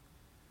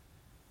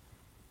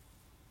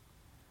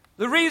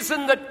 The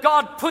reason that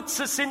God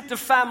puts us into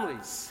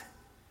families,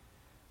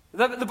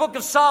 the book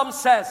of Psalms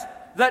says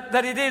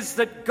that it is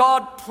that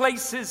God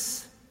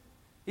places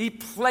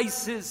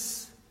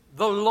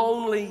the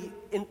lonely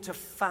into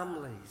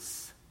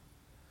families.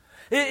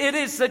 It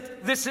is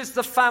that this is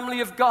the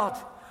family of God.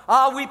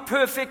 Are we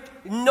perfect?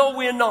 No,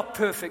 we're not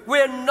perfect.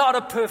 We're not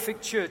a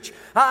perfect church.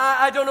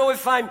 I don't know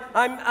if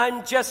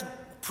I'm just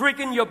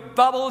pricking your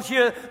bubble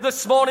here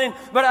this morning,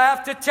 but I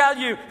have to tell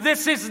you,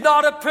 this is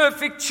not a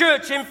perfect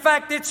church. In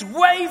fact, it's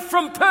way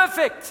from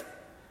perfect.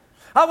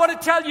 I want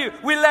to tell you,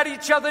 we let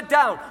each other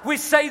down. We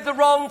say the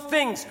wrong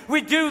things.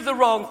 We do the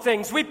wrong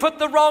things. We put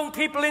the wrong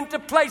people into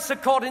place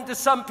according to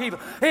some people.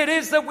 It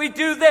is that we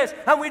do this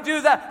and we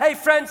do that. Hey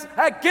friends,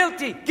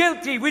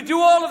 guilty. We do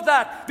all of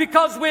that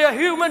because we are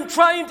human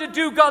trying to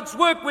do God's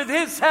work with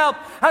His help.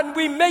 And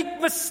we make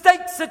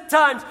mistakes at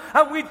times.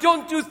 And we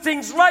don't do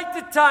things right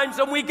at times.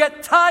 And we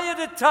get tired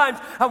at times.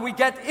 And we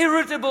get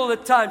irritable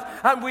at times.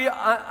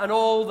 And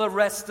all the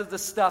rest of the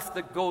stuff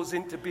that goes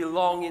into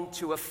belonging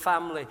to a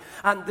family.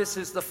 And this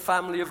is the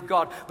family of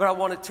God. But I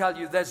want to tell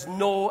you, there's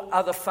no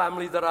other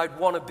family that I'd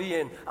want to be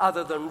in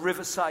other than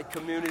Riverside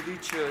Community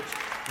Church,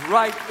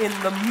 right in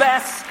the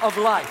mess of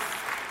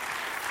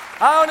life.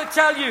 I want to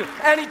tell you,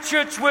 any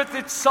church worth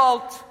its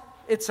salt,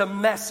 it's a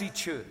messy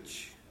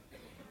church.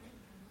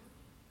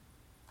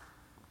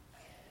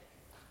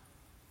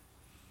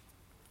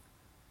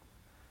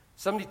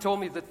 Somebody told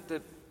me that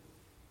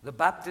the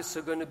Baptists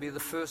are going to be the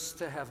first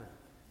to heaven.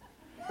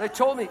 They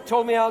told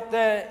me out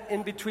there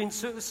in between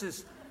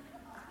services.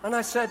 And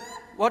I said,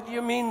 what do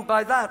you mean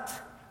by that?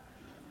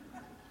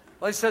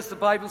 Well, he says the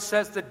Bible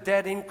says the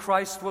dead in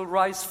Christ will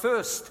rise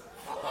first.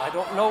 I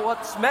don't know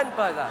what's meant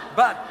by that,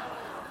 but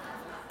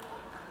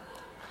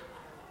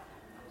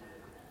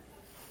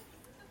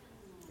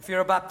if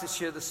you're a Baptist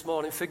here this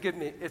morning, forgive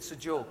me, it's a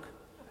joke.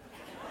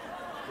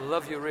 I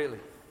love you really.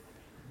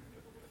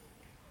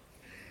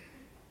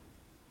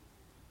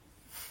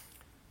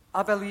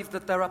 I believe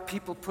that there are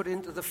people put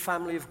into the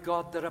family of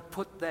God that are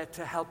put there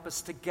to help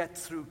us to get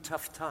through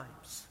tough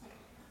times.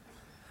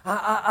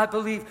 I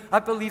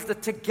believe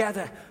that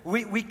together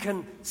we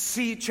can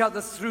see each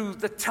other through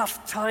the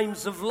tough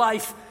times of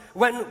life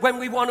when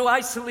we want to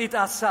isolate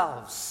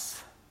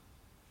ourselves.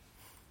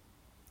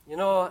 You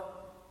know,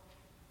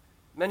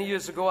 many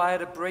years ago I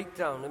had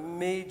a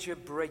major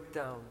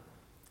breakdown.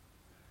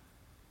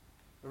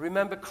 I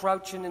remember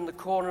crouching in the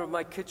corner of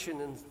my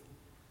kitchen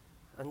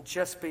and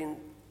just being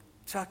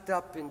tucked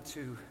up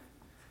into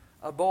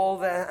a ball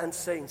there and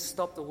saying,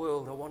 stop the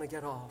world, I want to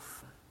get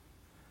off.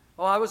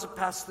 Oh, I was a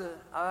pastor.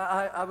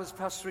 I was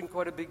pastoring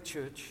quite a big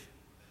church.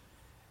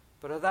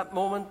 But at that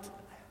moment,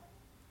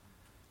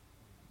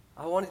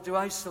 I wanted to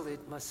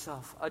isolate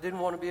myself. I didn't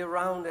want to be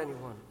around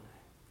anyone.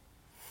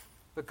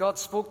 But God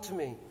spoke to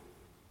me.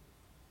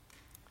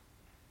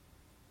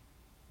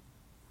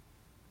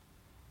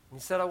 He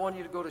said, I want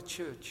you to go to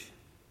church.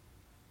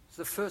 It's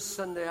the first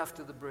Sunday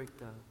after the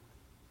breakdown.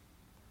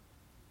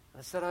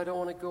 I said, I don't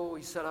want to go.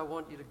 He said, I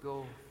want you to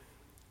go.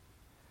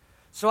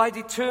 So I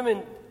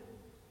determined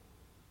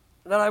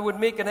that I would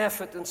make an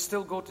effort and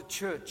still go to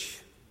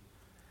church.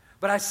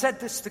 But I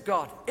said this to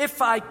God: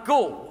 if I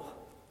go,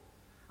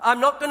 I'm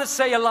not going to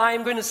say a lie,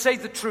 I'm going to say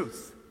the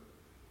truth.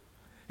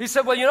 He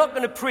said, well, you're not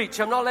going to preach.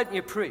 I'm not letting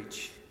you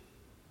preach.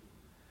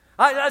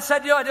 I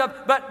said,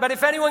 but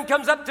if anyone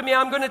comes up to me,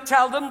 I'm going to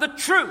tell them the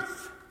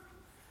truth.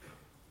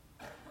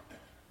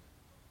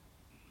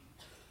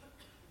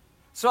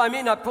 So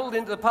I pulled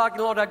into the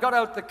parking lot, I got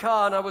out the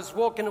car, and I was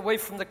walking away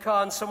from the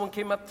car, and someone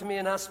came up to me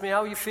and asked me,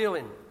 how are you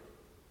feeling?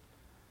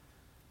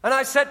 And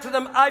I said to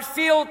them, I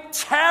feel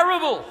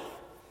terrible.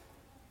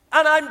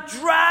 And I'm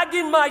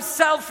dragging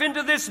myself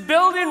into this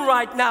building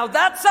right now.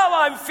 That's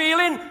how I'm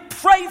feeling.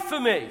 Pray for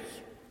me.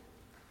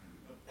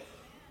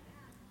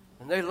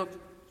 And they looked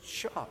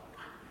shocked.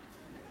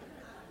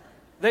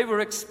 They were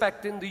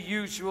expecting the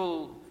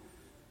usual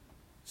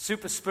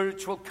super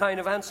spiritual kind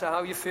of answer.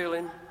 How are you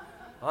feeling?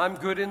 I'm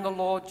good in the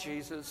Lord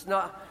Jesus.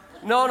 No,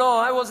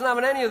 I wasn't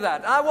having any of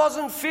that. I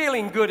wasn't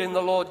feeling good in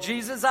the Lord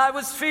Jesus. I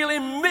was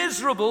feeling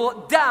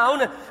miserable,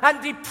 down,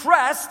 and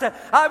depressed.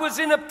 I was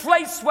in a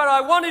place where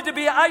I wanted to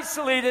be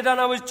isolated, and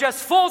I was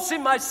just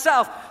forcing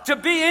myself to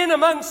be in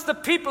amongst the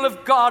people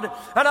of God.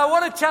 And I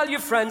want to tell you,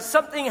 friends,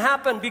 something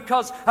happened,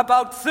 because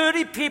about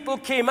 30 people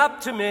came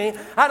up to me,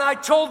 and I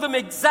told them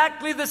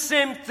exactly the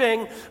same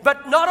thing.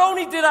 But not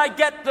only did I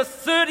get the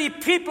 30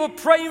 people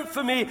praying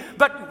for me,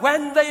 but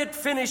when they had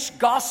finished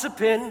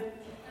gossiping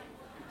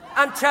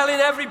and telling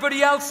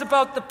everybody else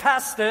about the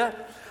pastor,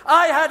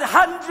 I had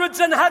hundreds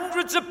and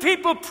hundreds of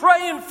people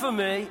praying for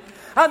me,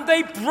 and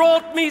they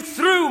brought me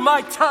through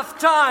my tough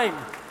time.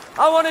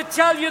 I want to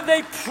tell you,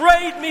 they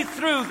prayed me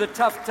through the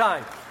tough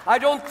time. I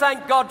don't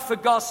thank God for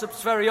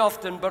gossips very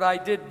often, but I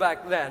did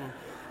back then.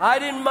 I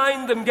didn't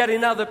mind them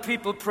getting other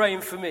people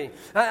praying for me.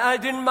 I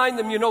didn't mind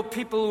them,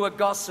 people who are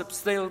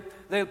gossips, they'll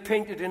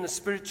paint it in a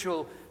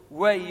spiritual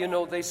way,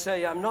 they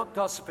say, I'm not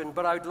gossiping,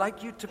 but I would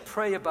like you to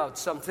pray about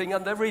something,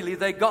 and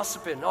they're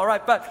gossiping, all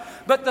right?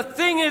 But the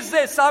thing is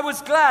this, I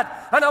was glad,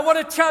 and I want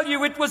to tell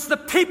you, it was the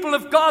people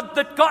of God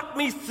that got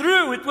me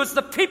through. It was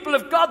the people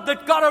of God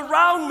that got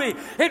around me.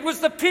 It was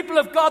the people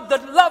of God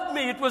that loved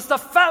me. It was the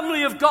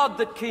family of God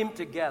that came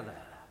together.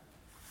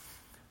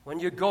 When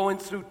you're going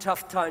through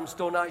tough times,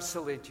 don't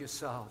isolate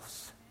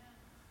yourselves.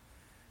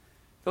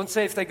 Don't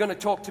say, if they're going to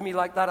talk to me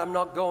like that, I'm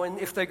not going.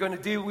 If they're going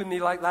to deal with me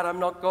like that, I'm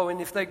not going.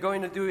 Hey,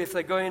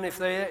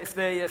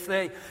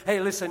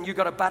 listen, you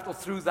got to battle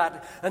through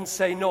that and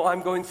say, no,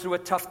 I'm going through a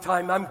tough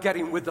time. I'm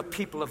getting with the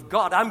people of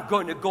God. I'm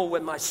going to go where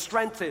my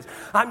strength is.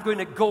 I'm going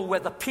to go where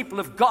the people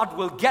of God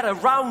will get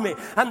around me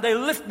and they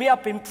lift me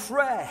up in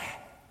prayer.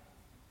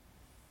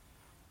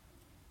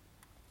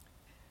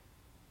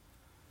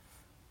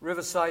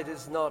 Riverside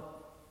is not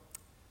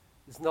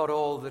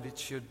all that it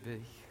should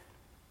be.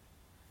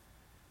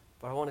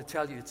 But I want to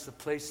tell you, it's the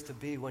place to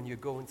be when you're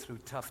going through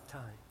tough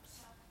times.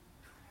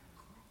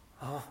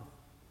 Oh.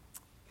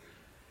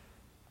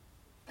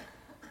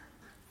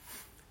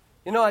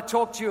 I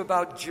talked to you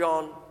about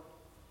John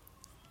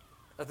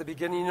at the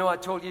beginning. I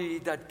told you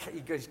that he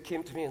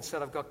came to me and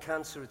said, I've got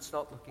cancer, it's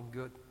not looking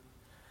good.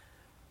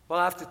 Well,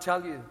 I have to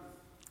tell you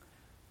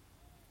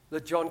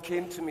that John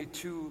came to me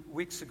 2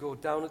 weeks ago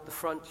down at the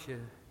front here.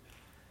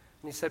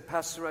 And he said,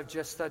 Pastor, I've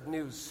just had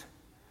news.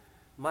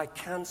 My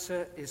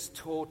cancer is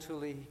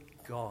totally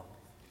gone.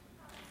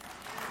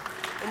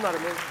 Isn't that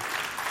amazing?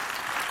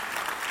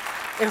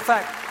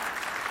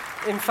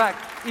 In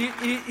fact,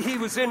 he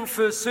was in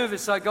first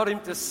service. I got him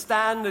to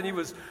stand, and he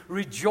was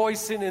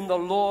rejoicing in the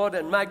Lord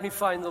and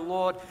magnifying the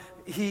Lord.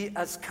 He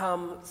has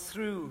come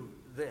through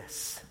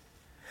this.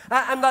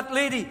 And that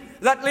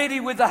lady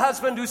with the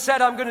husband who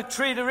said, I'm going to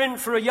trade her in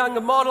for a younger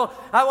model,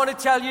 I want to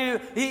tell you,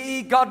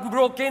 God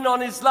broke in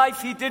on his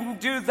life. He didn't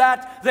do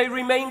that. They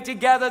remained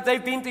together.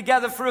 They've been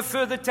together for a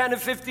further 10 or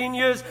 15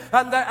 years,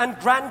 and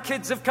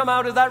grandkids have come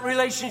out of that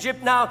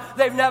relationship now.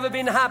 They've never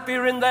been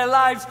happier in their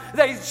lives.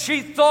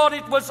 She thought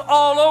it was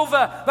all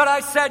over, but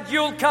I said,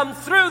 you'll come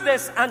through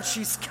this, and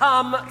she's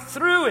come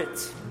through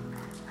it.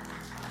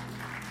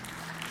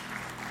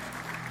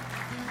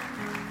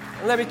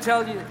 And let me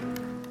tell you,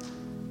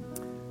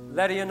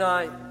 Letty and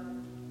I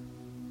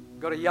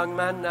got a young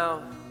man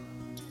now.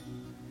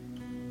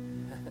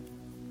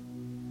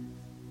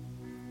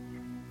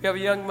 We have a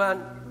young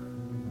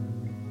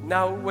man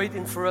now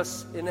waiting for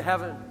us in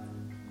heaven,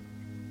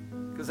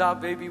 because our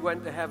baby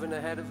went to heaven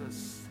ahead of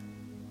us.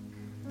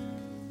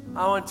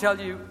 I want to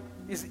tell you,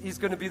 he's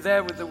going to be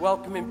there with the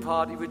welcoming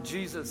party with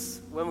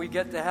Jesus when we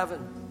get to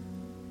heaven.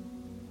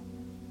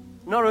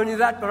 Not only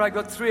that, but I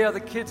got 3 other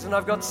kids, and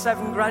I've got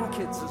 7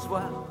 grandkids as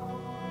well.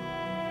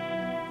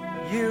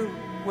 You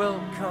will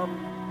come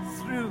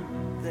through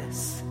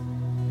this.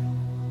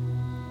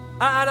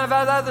 And I've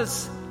had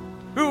others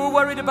who were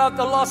worried about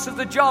the loss of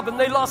the job, and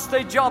they lost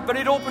their job, but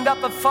it opened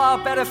up a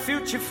far better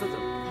future for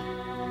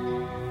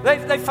them.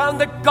 They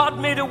found that God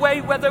made a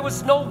way where there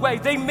was no way.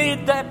 They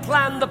made their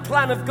plan the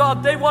plan of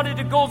God. They wanted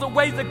to go the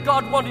way that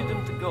God wanted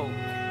them to go.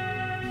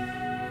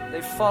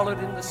 They followed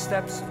in the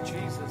steps of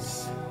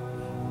Jesus.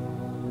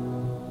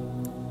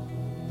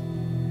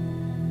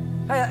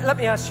 Hey, let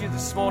me ask you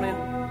this morning,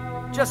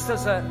 just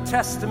as a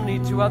testimony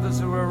to others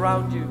who are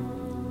around you,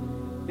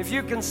 if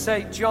you can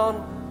say,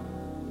 John,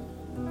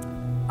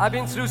 I've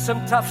been through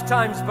some tough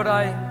times, but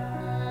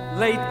I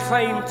laid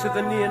claim to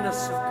the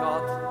nearness of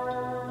God.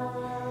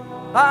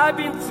 I've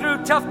been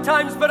through tough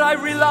times, but I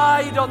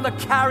relied on the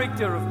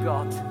character of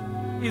God.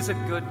 He's a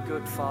good,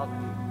 good Father.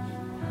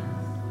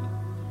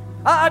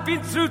 I've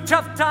been through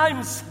tough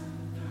times,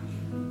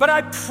 but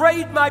I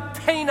prayed my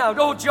pain out.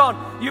 Oh,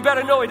 John, you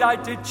better know it. I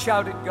did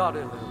shout at God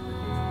a little bit.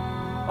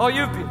 Oh,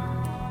 you've been.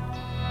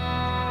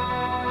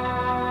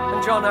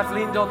 And John, I've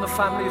leaned on the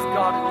family of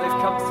God and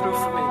they've come through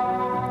for me.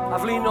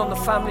 I've leaned on the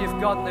family of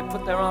God and they've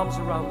put their arms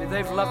around me.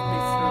 They've loved me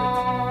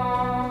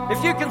through it.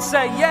 If you can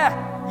say, yeah,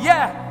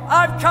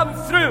 I've come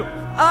through.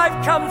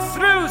 I've come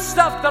through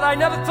stuff that I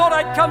never thought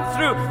I'd come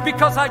through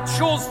because I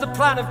chose the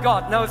plan of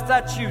God. Now, if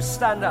that's you,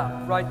 stand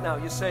up right now.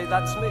 You say,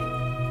 that's me.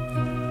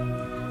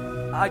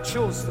 I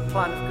chose the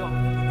plan of God.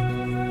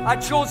 I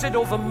chose it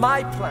over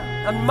my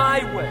plan and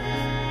my way.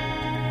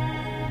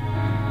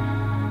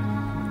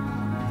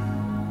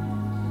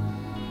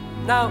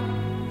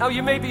 Now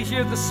you may be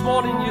here this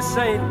morning, you're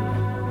saying,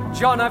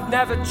 John, I've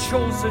never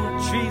chosen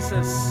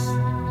Jesus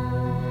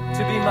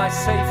to be my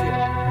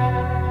Savior.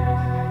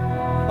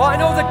 Well, I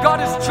know that God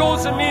has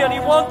chosen me and He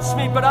wants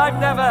me, but I've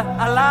never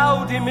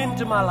allowed Him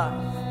into my life.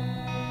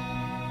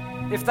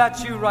 If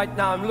that's you right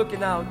now, I'm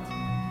looking out,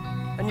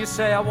 and you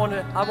say, I want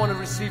to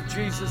receive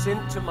Jesus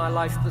into my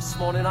life this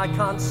morning. I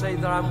can't say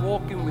that I'm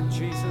walking with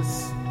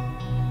Jesus,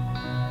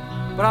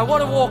 but I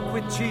want to walk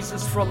with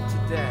Jesus from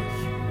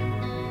today.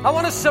 I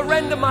want to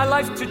surrender my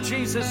life to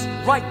Jesus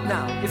right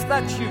now. If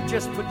that's you,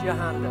 just put your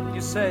hand up.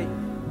 You say,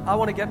 I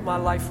want to get my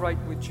life right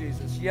with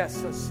Jesus.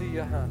 Yes, I see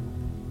your hand.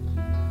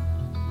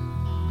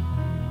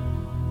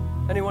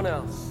 Anyone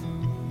else?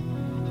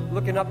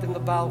 Looking up in the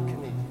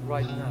balcony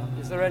right now.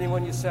 Is there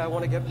anyone you say, I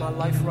want to get my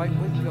life right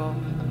with God?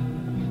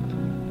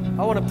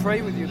 I want to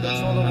pray with you.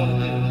 That's all I want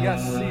to do.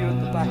 Yes, see you at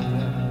the back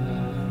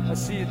there. I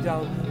see you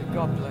down here.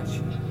 God bless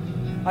you.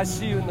 I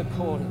see you in the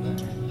corner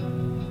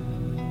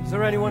there. Is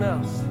there anyone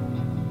else?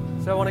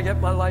 So I want to get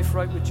my life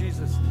right with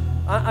Jesus.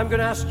 I'm going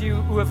to ask you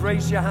who have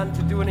raised your hand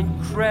to do an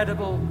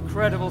incredible,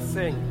 incredible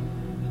thing.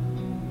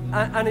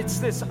 And it's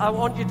this. I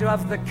want you to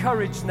have the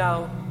courage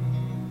now.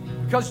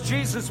 Because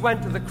Jesus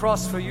went to the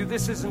cross for you,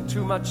 this isn't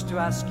too much to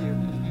ask you.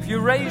 If you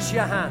raise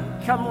your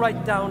hand, come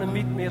right down and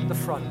meet me at the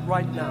front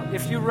right now.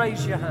 If you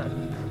raise your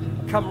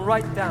hand, come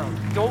right down.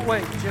 Don't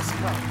wait, just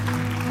come.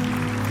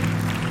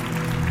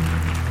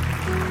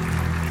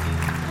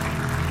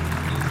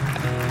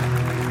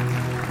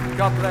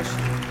 God bless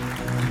you.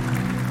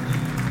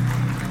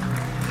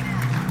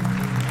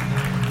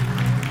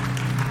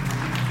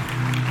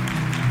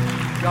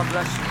 God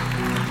bless you.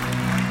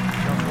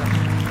 God bless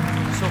you.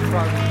 I'm so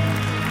proud of you.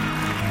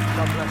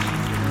 God bless you.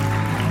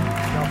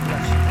 God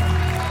bless you.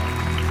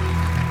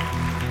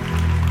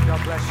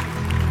 God bless you.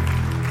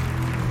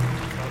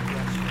 God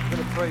bless you. I'm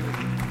going to pray with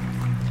you.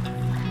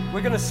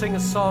 We're going to sing a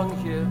song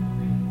here.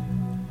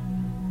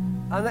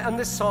 And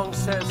this song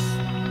says,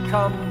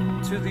 come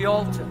to the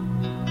altar.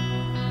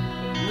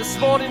 And this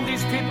morning,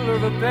 these people who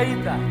have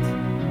obeyed that,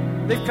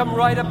 they've come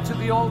right up to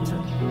the altar.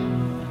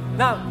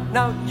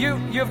 Now, you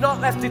have not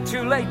left it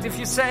too late. If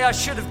you say, I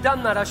should have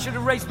done that, I should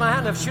have raised my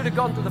hand, I should have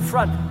gone to the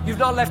front, you've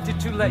not left it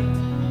too late.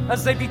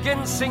 As they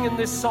begin singing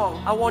this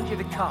song, I want you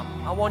to come.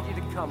 I want you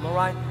to come, all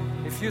right?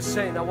 If you're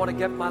saying, I want to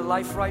get my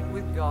life right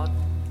with God,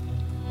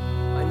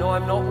 I know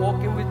I'm not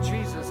walking with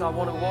Jesus, I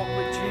want to walk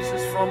with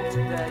Jesus from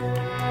today,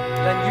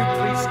 then you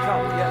please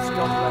come. Yes,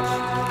 God bless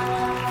you.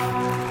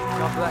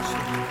 God bless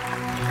you.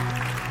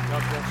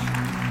 God bless you.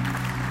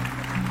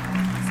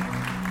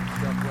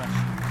 God bless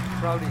you.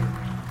 Proud of you.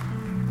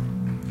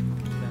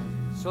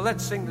 So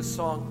let's sing the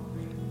song.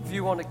 If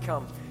you want to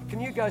come, can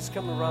you guys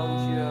come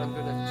around here? I'm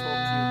going to talk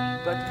to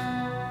you, but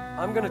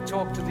I'm going to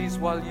talk to these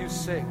while you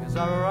sing. Is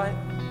that all right?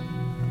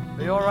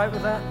 Are you all right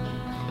with that?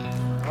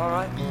 All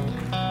right.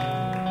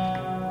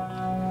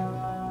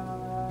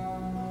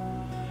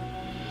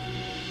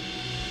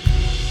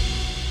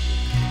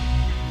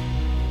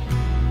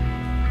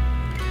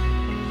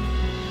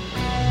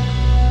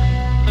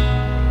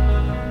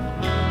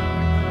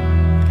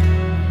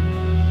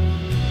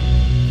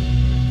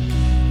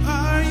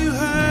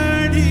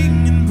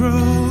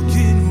 Blue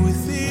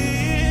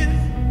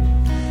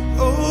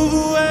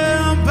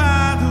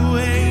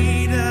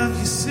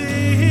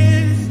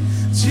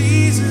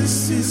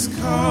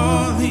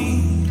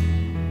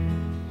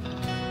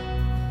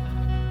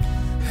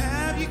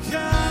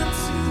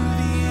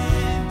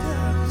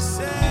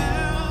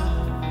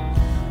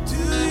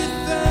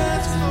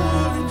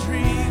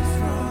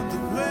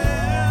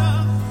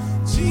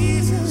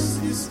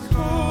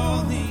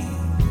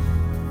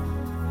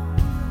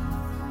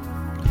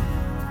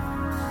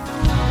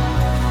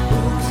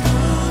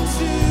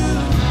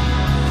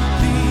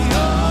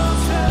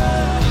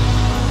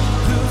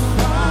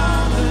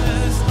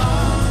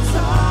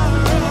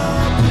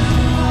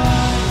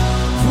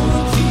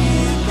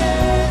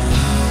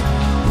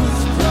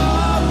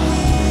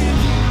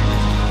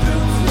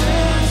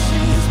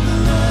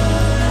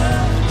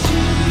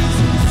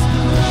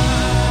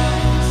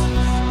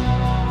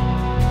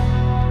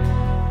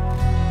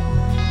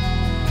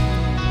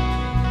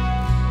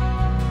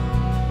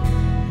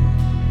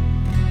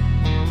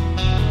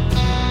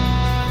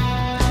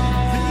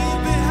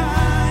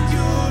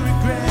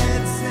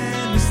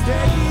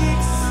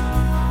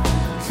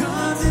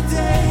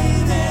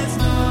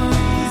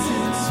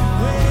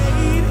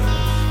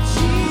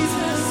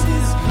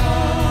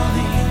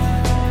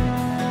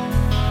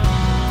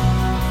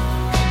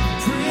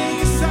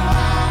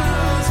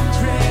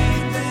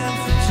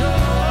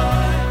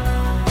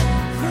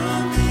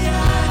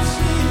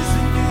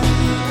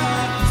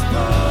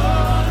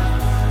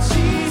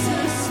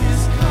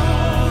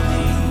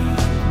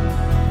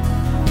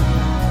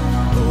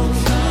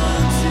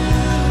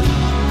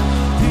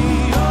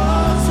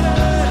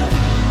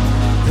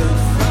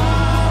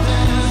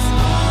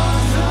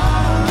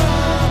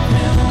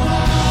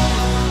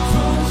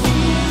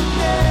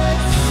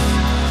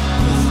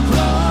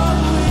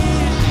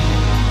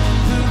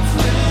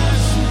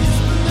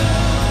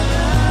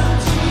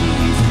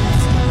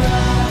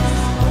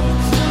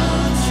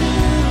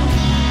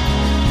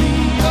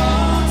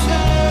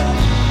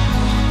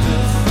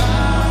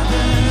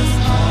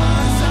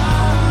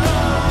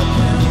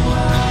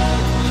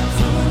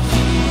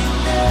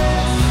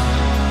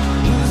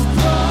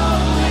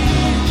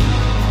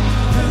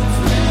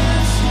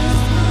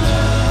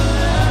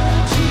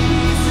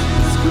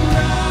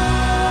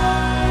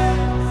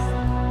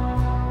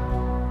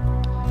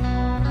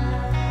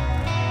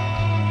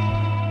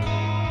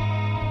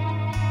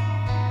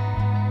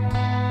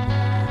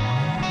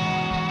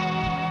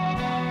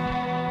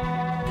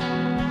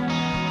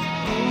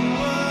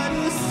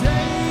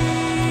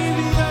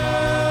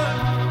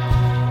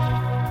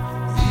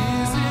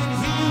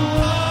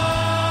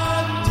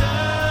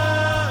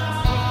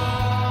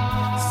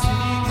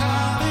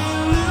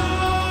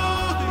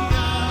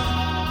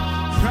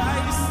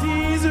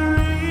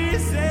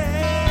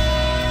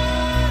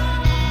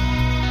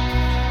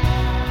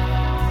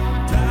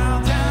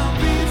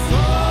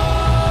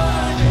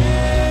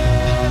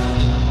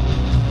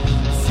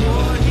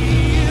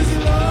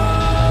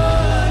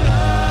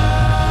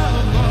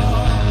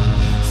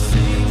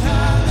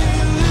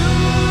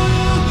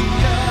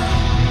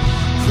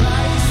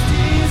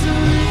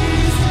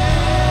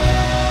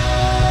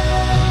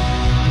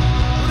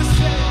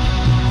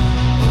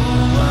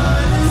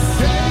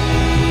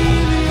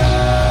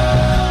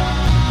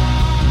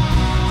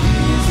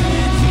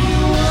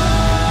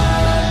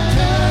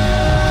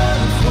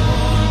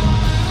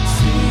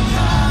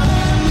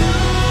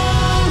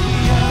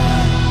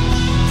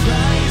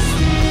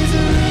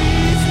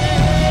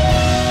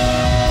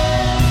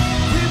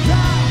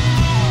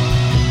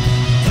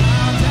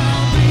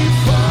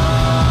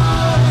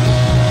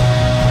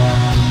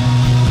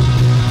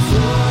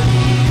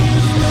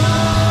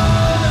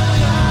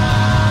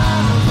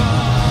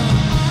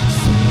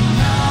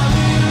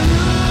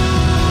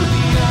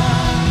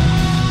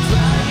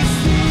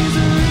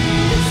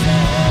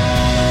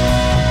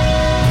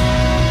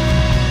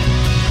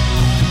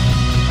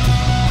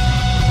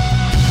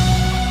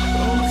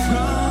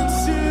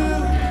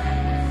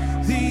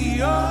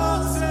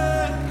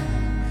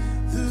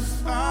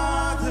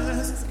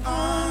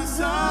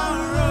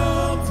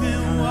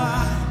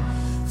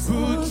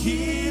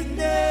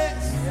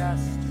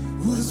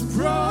was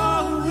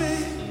brought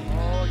with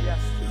Oh, yes.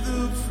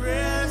 the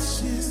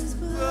precious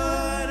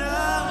blood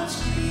of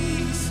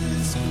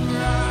Jesus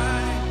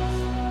Christ.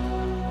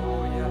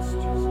 Oh, yes,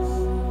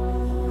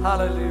 Jesus.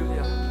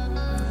 Hallelujah.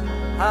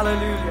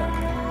 Hallelujah.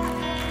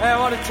 Hey, I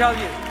want to tell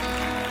you,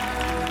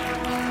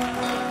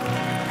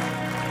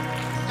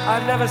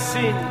 I've never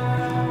seen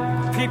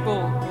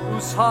people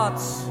whose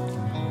hearts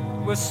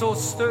were so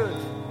stirred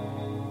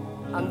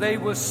and they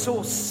were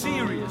so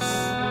serious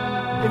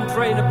in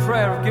praying a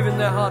prayer of giving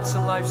their hearts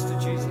and lives to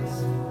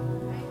Jesus.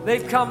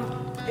 They've come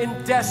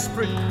in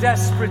desperate,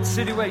 desperate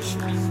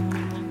situations.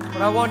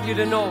 But I want you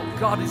to know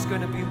God is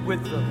going to be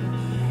with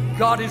them.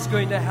 God is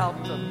going to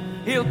help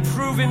them. He'll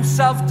prove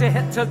himself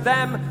to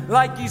them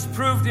like he's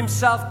proved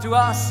himself to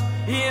us.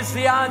 He is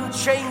the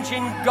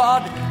unchanging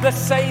God, the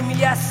same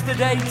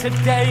yesterday,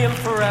 today, and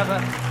forever.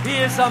 He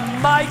is a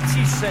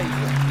mighty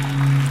Savior.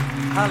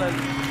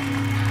 Hallelujah.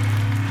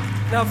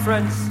 Now,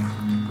 friends,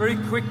 very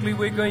quickly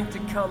we're going to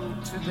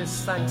come to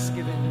this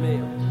Thanksgiving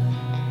meal.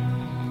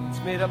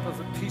 It's made up of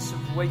a piece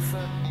of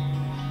wafer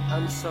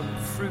and some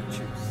fruit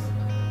juice.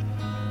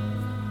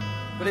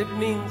 But it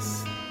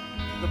means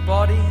the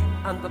body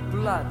and the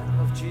blood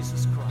of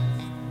Jesus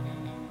Christ.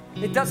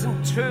 It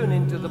doesn't turn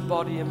into the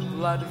body and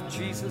blood of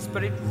Jesus,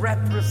 but it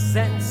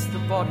represents the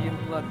body and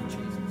blood of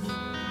Jesus.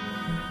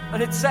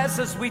 And it says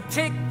as we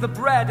take the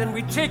bread and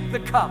we take the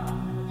cup,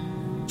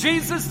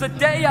 Jesus, the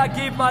day I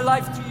gave my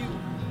life to you,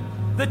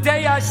 the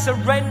day I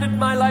surrendered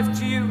my life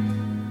to you,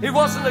 it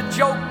wasn't a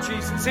joke,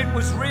 Jesus, it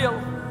was real.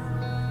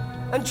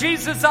 And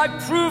Jesus,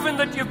 I've proven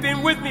that you've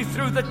been with me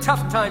through the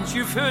tough times.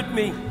 You've heard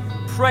me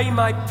pray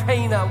my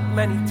pain out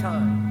many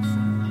times.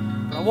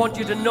 But I want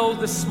you to know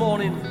this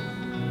morning,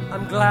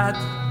 I'm glad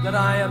that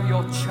I am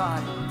your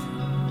child.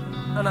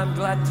 And I'm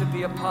glad to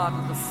be a part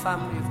of the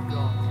family of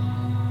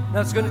God.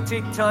 Now it's going to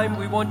take time.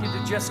 We want you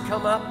to just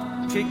come up,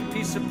 take a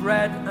piece of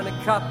bread and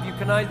a cup. You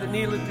can either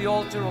kneel at the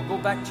altar or go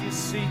back to your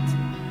seat.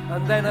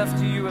 And then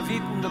after you have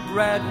eaten the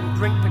bread and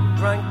drank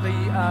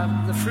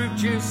the fruit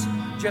juice,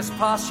 just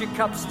pass your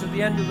cups to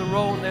the end of the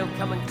row and they'll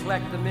come and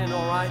collect them in,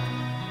 all right?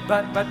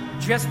 But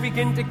just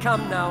begin to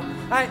come now.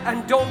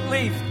 And don't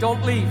leave.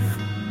 Don't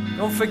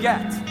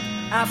forget.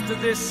 After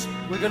this,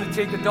 we're going to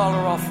take $1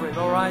 offering,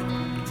 all right?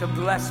 To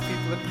bless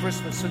people at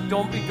Christmas. So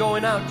don't be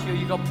going out here.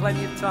 You've got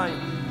plenty of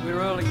time. We're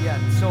early yet.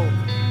 So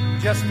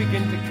just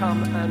begin to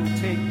come and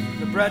take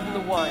the bread and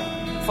the wine.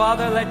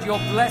 Father, let your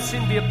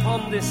blessing be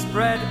upon this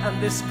bread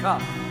and this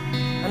cup.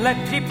 And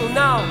let people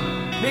now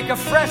make a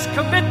fresh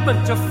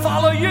commitment to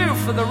follow you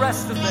for the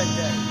rest of their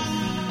day.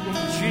 In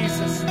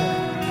Jesus'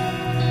 name.